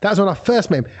Canada. That was when I first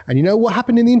met him. And you know what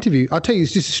happened in the interview? I'll tell you,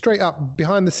 it's just a straight up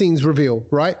behind the scenes reveal,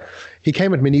 right? He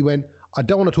came at me and he went, I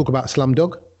don't want to talk about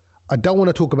Slumdog. I don't want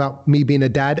to talk about me being a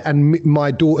dad and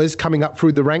my daughters coming up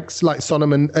through the ranks like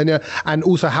Sonam and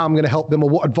also how I'm going to help them or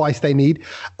what advice they need.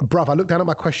 Bruv, I looked down at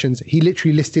my questions. He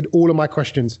literally listed all of my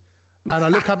questions. And I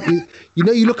look up,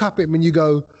 you look up at him and you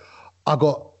go, I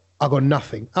got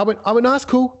nothing. I went, no, that's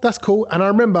cool. And I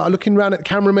remember looking around at the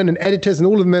cameramen and editors and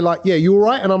all of them, they're like, yeah, you all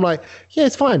right? And I'm like, yeah,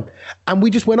 it's fine. And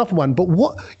we just went off on one. But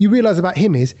what you realize about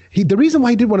him is the reason why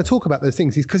he didn't want to talk about those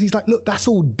things is because he's like, look, that's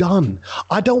all done.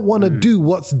 I don't want to do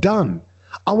what's done.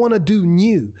 I want to do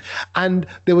new. And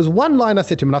there was one line I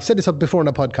said to him, and I've said this before on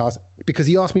a podcast because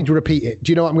he asked me to repeat it.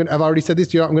 Do you know what have I already said this?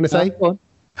 Do you know what I'm going to say?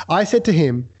 I said to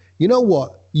him, you know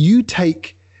what? You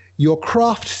take your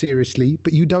craft seriously,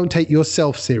 but you don't take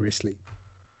yourself seriously.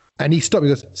 And he stopped me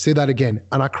and goes, say that again.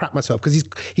 And I cracked myself because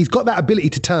he's got that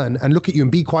ability to turn and look at you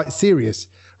and be quite serious,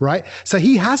 right? So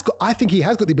I think he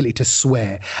has got the ability to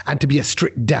swear and to be a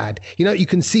strict dad. You know, you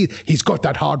can see he's got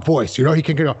that hard voice, you know, he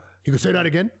can say that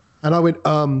again. And I went,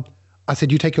 I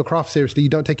said, you take your craft seriously, you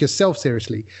don't take yourself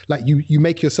seriously. Like you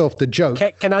make yourself the joke.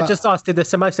 Can I just ask, did the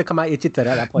samosa come out your chitta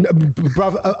at that point? No,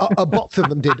 bruv, a box of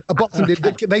them did.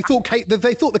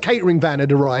 They thought the catering van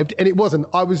had arrived, and it wasn't.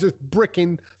 I was just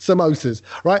bricking samosas,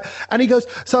 right? And he goes,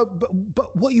 so,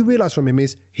 but what you realize from him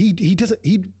is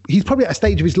he's probably at a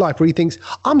stage of his life where he thinks,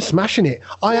 I'm smashing it.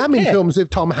 I am in films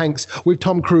with Tom Hanks, with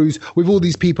Tom Cruise, with all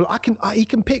these people. He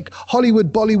can pick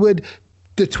Hollywood, Bollywood,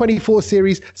 the 24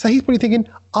 series. So he's probably thinking,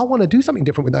 I want to do something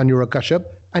different with Anurag Kashyap.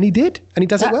 And he did. And he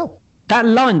does it well. That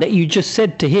line that you just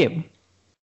said to him,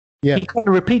 he kind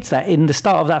of repeats that in the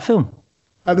start of that film.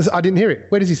 I didn't hear it.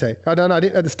 Where does he say? I don't know. I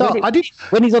didn't at the start.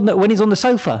 When he's on the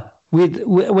sofa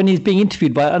when he's being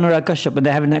interviewed by Anurag Kashyap and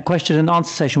they're having that question and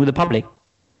answer session with the public.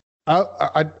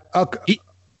 I'm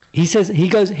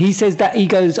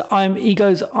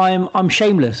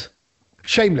shameless.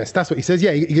 Shameless, that's what he says.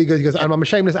 Yeah, he goes, I'm a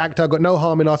shameless actor. I've got no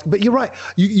harm in asking. But you're right.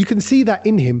 You can see that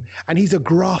in him, and he's a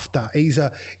grafter. He's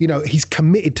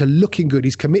committed to looking good.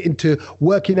 He's committed to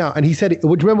working out. And he said, do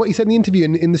you remember what he said in the interview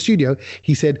in the studio?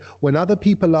 He said, when other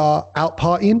people are out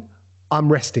partying,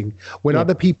 I'm resting. When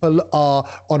other people are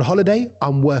on holiday,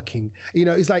 I'm working. You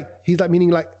know, he's like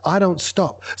meaning like I don't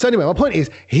stop. So anyway, my point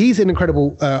is he's an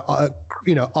incredible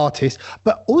artist,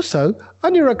 but also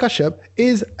Anurag Kashyap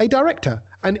is a director.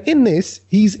 And in this,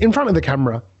 he's in front of the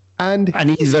camera. And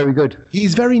he's very good.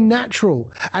 He's very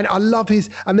natural. And I love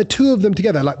and the two of them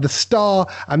together, like the star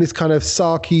and this kind of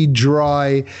sarky,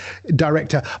 dry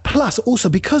director. Plus, also,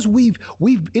 because we've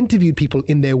interviewed people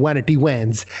in their vanity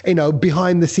vans,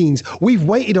 behind the scenes. We've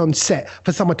waited on set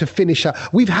for someone to finish up.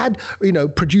 We've had,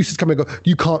 producers come and go,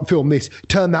 you can't film this,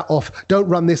 turn that off, don't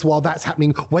run this while that's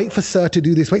happening, wait for Sir to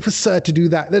do this, wait for Sir to do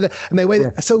that. And they wait.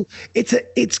 Yeah. So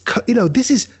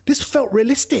this felt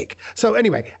realistic. So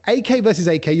anyway, AK versus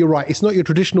AK, you're right. It's not your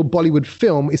traditional Bollywood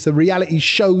film. It's a reality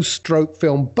show stroke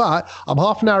film. But I'm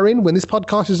half an hour in. When this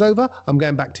podcast is over, I'm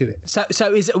going back to it. So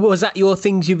was that your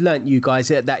things you've learnt, you guys,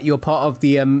 that you're part of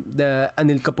the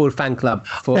Anil Kapoor fan club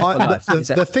for life?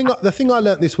 The thing I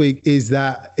learnt this week is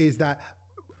that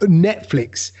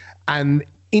Netflix and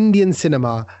Indian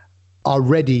cinema are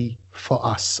ready for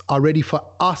us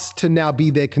to now be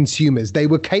their consumers. They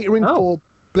were catering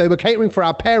for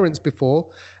our parents before.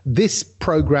 This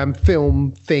program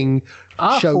film thing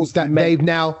shows that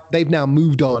they've now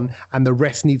moved on, and the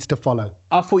rest needs to follow.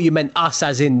 I thought you meant us,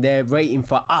 as in they're waiting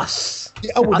for us.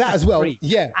 Yeah, that as well. Free.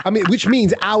 Yeah, I mean, which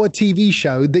means our TV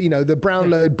show, the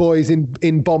Brownlow Boys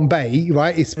in Bombay,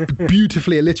 right? It's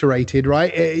beautifully alliterated,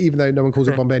 right? Even though no one calls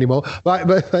it Bombay anymore. Right,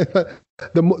 but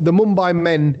the Mumbai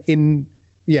Men in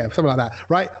Yeah, something like that,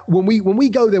 right? When we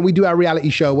go there, we do our reality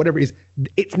show, whatever it is.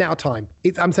 It's now time.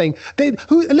 I'm saying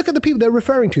look at the people they're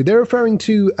referring to. They're referring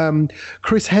to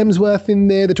Chris Hemsworth in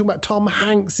there. They're talking about Tom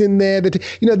Hanks in there.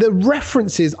 The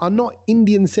references are not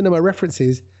Indian cinema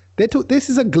references. This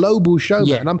is a global show,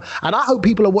 man. And I hope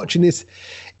people are watching this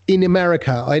in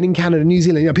America and in Canada, New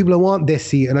Zealand. People who aren't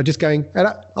desi and are just going, hey,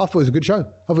 I thought it was a good show.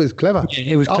 I thought it was clever.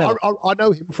 Yeah, it was clever. I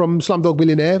know him from Slumdog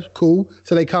Millionaire. Cool.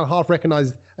 So they can't half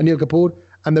recognize Anil Kapoor.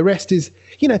 And the rest is,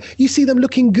 you see them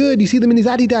looking good. You see them in his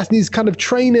Adidas and his kind of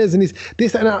trainers and his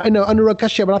this and Anurag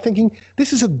Kashyap. But I'm thinking,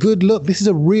 this is a good look. This is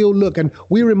a real look. And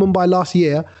we were in Mumbai last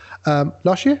year.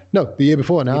 Last year? No, the year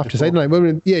before now, I have to say. No,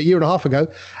 a year and a half ago.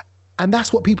 And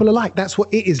that's what people are like. That's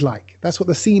what it is like. That's what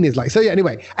the scene is like. So yeah,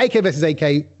 anyway, AK versus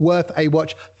AK, worth a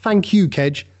watch. Thank you,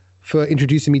 Kedge, for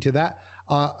introducing me to that.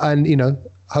 And,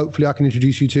 hopefully I can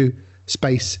introduce you to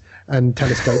space and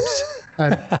telescopes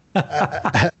and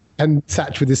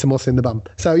Satch with his samosa in the bum.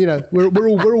 So, we're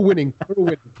all winning. We're all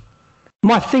winning.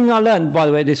 My thing I learned, by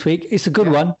the way, this week, it's a good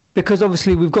one, because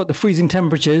obviously we've got the freezing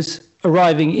temperatures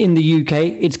arriving in the UK.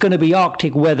 It's going to be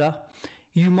Arctic weather.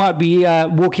 You might be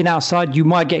walking outside, you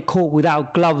might get caught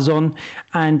without gloves on,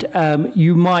 and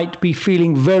you might be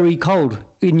feeling very cold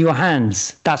in your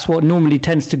hands. That's what normally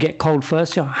tends to get cold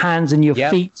first, your hands and your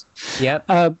feet. Yep.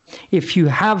 If you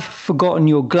have forgotten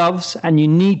your gloves and you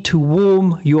need to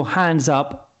warm your hands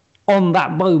up on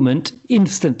that moment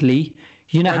instantly,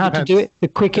 you know how to do it. The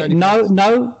quicker.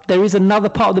 No, there is another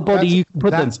part of the body you can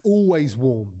put them. That's always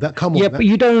warm. Come on. Yeah, but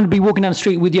you don't want to be walking down the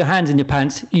street with your hands in your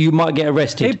pants. You might get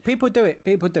arrested. People do it.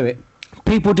 People do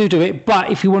it.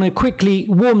 But if you want to quickly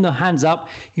warm the hands up,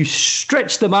 you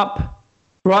stretch them up.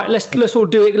 Right, let's all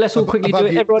do it. Let's all quickly do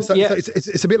it. Everyone, so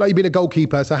it's a bit like you've been a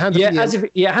goalkeeper. So hands up in the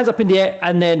air. Hands up in the air,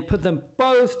 and then put them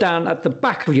both down at the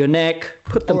back of your neck.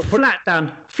 Put them flat down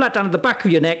at the back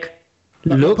of your neck.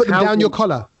 Put them down your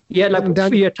collar. Yeah,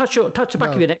 touch the back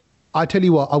of your neck. I tell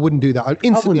you what, I wouldn't do that.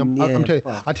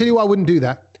 I tell you why I wouldn't do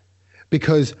that.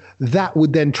 Because that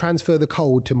would then transfer the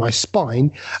cold to my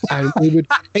spine, and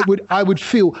I would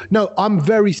feel. No, I'm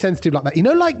very sensitive like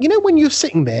that. When you're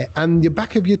sitting there and the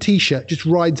back of your t-shirt just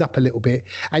rides up a little bit,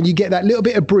 and you get that little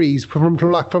bit of breeze from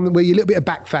where your little bit of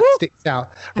back fat sticks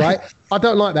out, right? I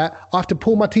don't like that. I have to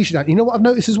pull my t-shirt down. You know what I've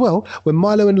noticed as well? When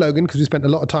Milo and Logan, because we spent a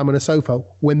lot of time on a sofa,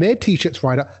 when their t-shirts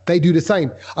ride up, they do the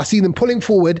same. I see them pulling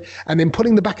forward and then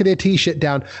pulling the back of their t-shirt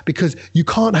down, because you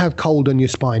can't have cold on your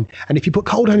spine. And if you put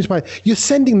cold on your spine, you're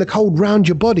sending the cold round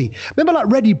your body. Remember like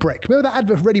Ready Brek? Remember that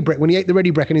advert for Ready Brek when he ate the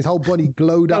Ready Brek and his whole body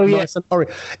glowed up nice and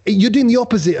orange? You're doing the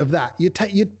opposite of that.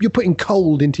 You're putting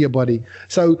cold into your body.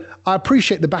 So I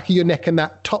appreciate the back of your neck and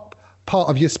that top part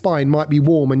of your spine might be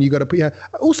warm, and you got to put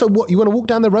also what you want to walk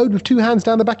down the road with two hands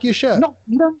down the back of your shirt. No,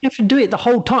 you don't have to do it the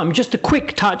whole time. Just a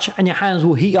quick touch and your hands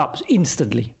will heat up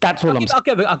instantly. That's all I'm saying.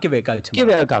 I'll give it a go tomorrow. Give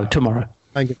it a go tomorrow.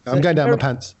 Thank you. I'm going down my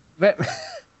pants.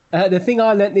 The thing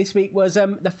I learnt this week was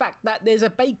the fact that there's a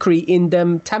bakery in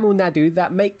Tamil Nadu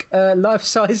that make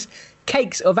life-size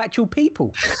cakes of actual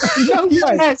people.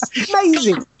 Yes,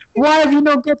 amazing. Why have you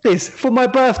not got this for my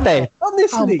birthday?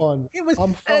 Honestly, it was.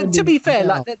 To be fair,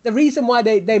 like the reason why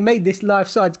they made this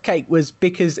life-size cake was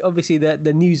because obviously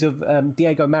the news of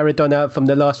Diego Maradona from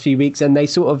the last few weeks, and they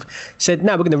sort of said,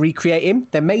 "No, we're going to recreate him."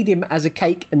 They made him as a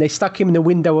cake, and they stuck him in the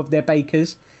window of their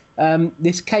bakers.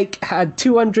 This cake had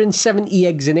 270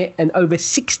 eggs in it and over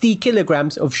 60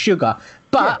 kilograms of sugar.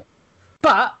 But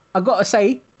I gotta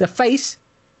say, the face,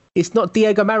 it's not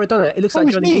Diego Maradona. It looks like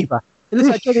Johnny Lever. It looks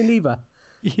like Johnny Lever.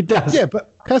 He does. Yeah,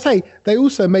 but can I say, they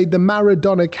also made the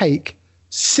Maradona cake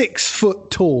 6 foot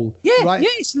tall. Yeah, right? Yeah,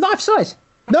 it's life size.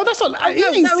 No, that's not.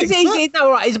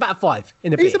 He's about 5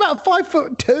 in a bit. He's about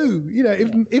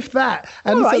 5'2", if that.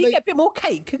 And all right, so you get a bit more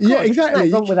cake. Yeah, exactly.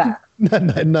 Nothing wrong with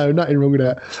that. No, nothing wrong with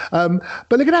that.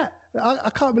 But look at that. I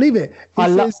can't believe it. I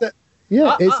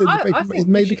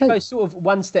think they should go sort of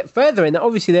one step further, and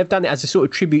obviously they've done it as a sort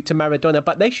of tribute to Maradona,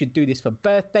 but they should do this for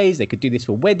birthdays, they could do this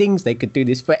for weddings, they could do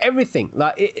this for everything.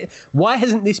 Why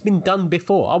hasn't this been done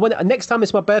before? Next time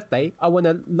it's my birthday, I want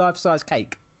a life-size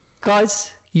cake.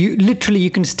 Guys, you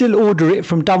can still order it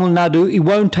from Tamil Nadu. It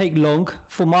won't take long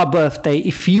for my birthday.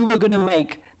 If you were going to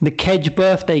make the Kedge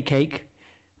birthday cake,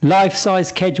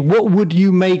 life-size Kedge, what would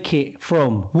you make it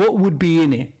from? What would be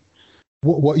in it?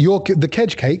 The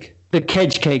Kedge cake? The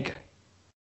Kedge cake.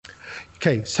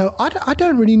 Okay, so I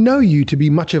don't really know you to be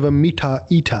much of a meat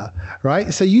eater,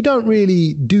 right? So you don't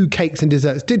really do cakes and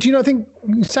desserts. Did you not think?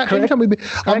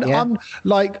 I'm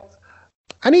like,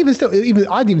 And even still,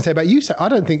 I'd even say about you, I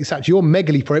don't think it's actually you're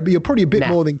megally for it, but you're probably a bit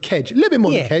more than Kedge. A little bit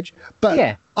more than Kedge.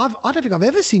 But I don't think I've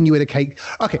ever seen you with a cake.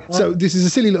 Okay, so this is a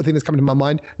silly little thing that's coming to my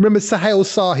mind. Remember Sahel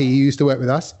Sahi, who used to work with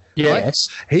us? Yes.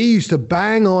 Right? He used to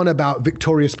bang on about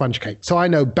Victoria sponge cake. So I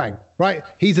know, bang, right?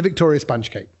 He's a Victoria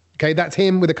sponge cake. Okay, that's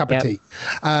him with a cup of tea.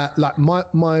 Like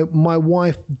my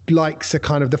wife likes a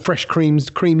kind of the fresh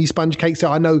creamy sponge cake,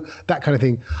 so I know that kind of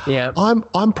thing. Yeah,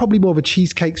 I'm probably more of a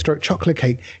cheesecake stroke chocolate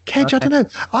cake. Kedge, I don't know.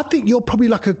 I think you're probably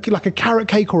like a carrot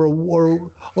cake or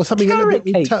something. Carrot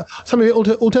cake. Something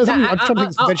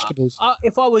something vegetables.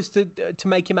 If I was to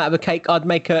make him out of a cake, I'd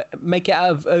make it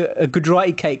out of a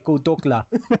Gujarati cake called dokla.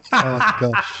 Oh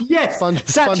gosh. Yes,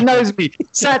 Satch knows me.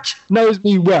 Satch knows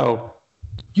me well.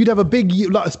 You'd have a big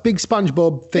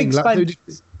SpongeBob thing.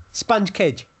 Sponge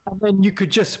Kedge. And then you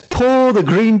could just pour the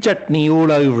green chutney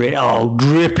all over it. Oh,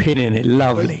 dripping in it.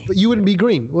 Lovely. But you wouldn't be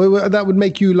green. Well, that would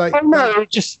make you like... Oh, no,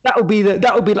 that would be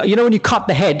like, you know, when you cut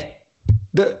the head,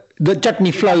 the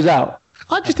chutney flows out.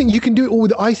 I just think you can do it all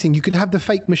with icing. You could have the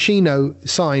fake Machino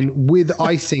sign with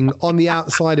icing on the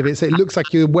outside of it, so it looks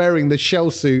like you're wearing the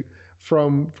shell suit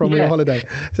from your holiday.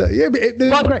 So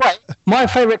my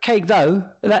favourite cake though,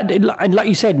 and like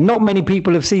you said, not many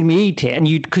people have seen me eat it, and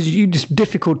because you just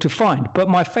difficult to find. But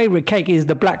my favourite cake is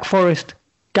the Black Forest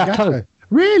Gâteau.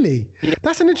 Really? Yeah.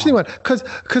 That's an interesting one because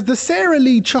the Sara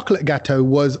Lee chocolate gâteau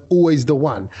was always the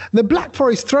one. The Black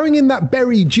Forest, throwing in that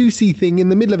berry juicy thing in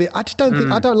the middle of it, I just don't think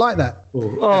I don't like that.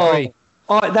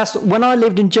 That's when I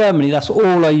lived in Germany. That's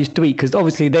all I used to eat because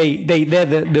obviously they're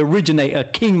the originator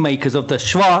kingmakers of the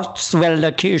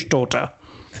Schwarzwälder Kirschtorte.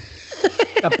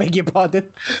 I beg your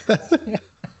pardon.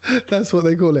 That's what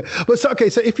they call it. But so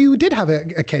if you did have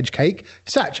a Kedge cake,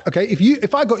 Satch,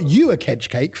 if I got you a Kedge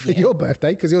cake for your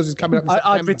birthday because yours is coming up in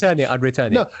September, I'd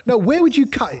return it. No, where would you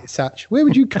cut it, Satch? Where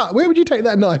would you cut? Where would you take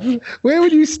that knife? Where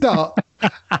would you start?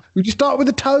 Would you start with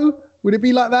the toe? Would it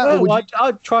be like that? No,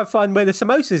 I'd try and find where the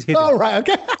samosa's hidden. Oh, right,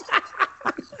 okay.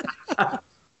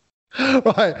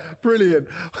 Right, brilliant.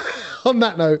 On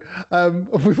that note,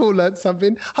 we've all learned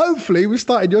something. Hopefully, we've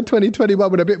started your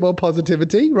 2021 with a bit more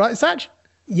positivity, right, Satch?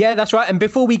 Yeah, that's right. And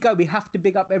before we go, we have to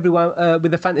big up everyone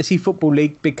with the Fantasy Football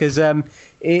League because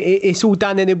it's all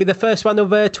done and it'll be the first one of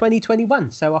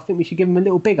 2021. So I think we should give them a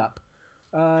little big up.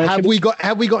 Have we got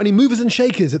any movers and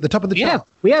shakers at the top of the chart?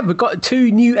 We have. We've got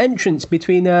 2 new entrants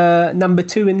between number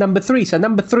 2 and number 3. So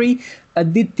number 3,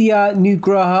 Aditya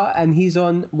Nugraha, and he's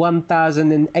on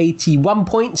 1,081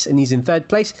 points, and he's in 3rd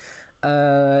place.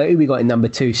 Who we got in number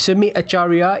 2? Sumit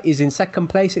Acharya is in 2nd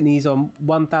place, and he's on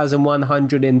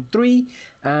 1,103,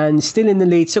 and still in the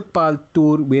lead, Sukhpal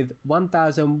Tour with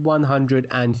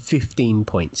 1,115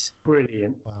 points.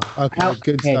 Brilliant. Wow. Okay,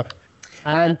 good stuff.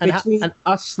 And between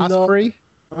us 3?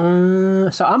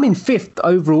 So I'm in 5th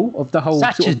overall of the whole.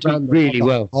 Satch has done really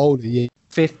well. Holy yeah.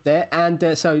 5th there,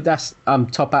 and so that's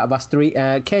top out of us 3.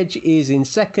 Kedge is in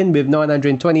 2nd with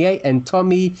 928, and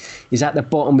Tommy is at the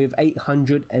bottom with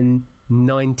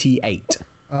 898.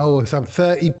 Oh, so I'm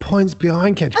 30 points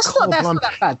behind Kedge. That's not that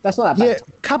bad. That's not that bad. Yeah,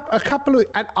 a couple of.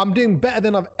 And I'm doing better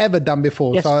than I've ever done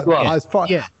before.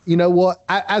 Yes, you know what?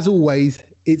 As always.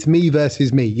 It's me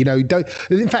versus me,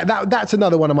 in fact, that's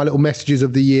another one of my little messages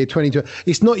of the year 2020.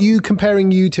 It's not you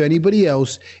comparing you to anybody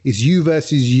else. It's you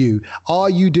versus you. Are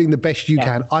you doing the best you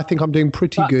can? I think I'm doing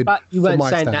pretty good. But you weren't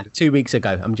saying that 2 weeks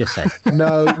ago. I'm just saying.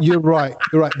 No, you're right.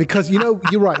 You're right. Because, you're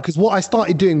right. Because what I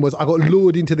started doing was I got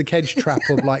lured into the Kedge trap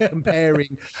of like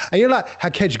comparing. And you're like,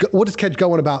 what does Kedge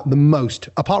go on about the most?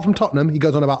 Apart from Tottenham, he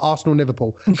goes on about Arsenal and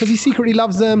Liverpool. Because he secretly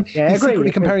loves them. He's secretly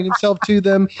comparing himself to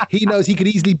them. He knows he could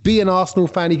easily be an Arsenal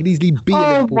fan. He could easily be a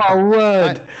Liverpool fan. Oh, my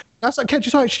word. That's okay.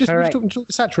 Just talk to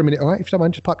Satch for a minute, all right? If you don't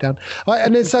mind, just pipe down. All right,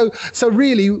 and then so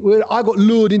really, I got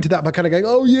lured into that by kind of going,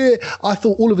 oh yeah. I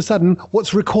thought all of a sudden,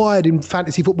 what's required in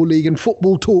Fantasy Football League and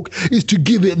football talk is to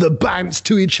give it the bounce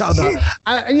to each other.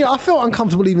 and I felt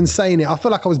uncomfortable even saying it. I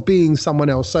felt like I was being someone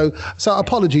else. So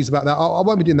apologies about that. I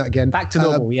won't be doing that again. Back to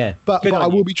normal, yeah. But I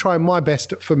will be trying my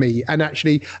best for me. And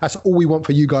actually, that's all we want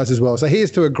for you guys as well. So here's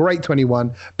to a great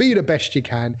 21. Be the best you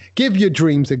can. Give your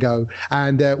dreams a go.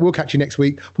 And we'll catch you next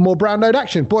week for more Brown Note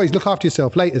action. Boys, look after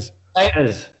yourself. Laters.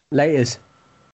 Laters.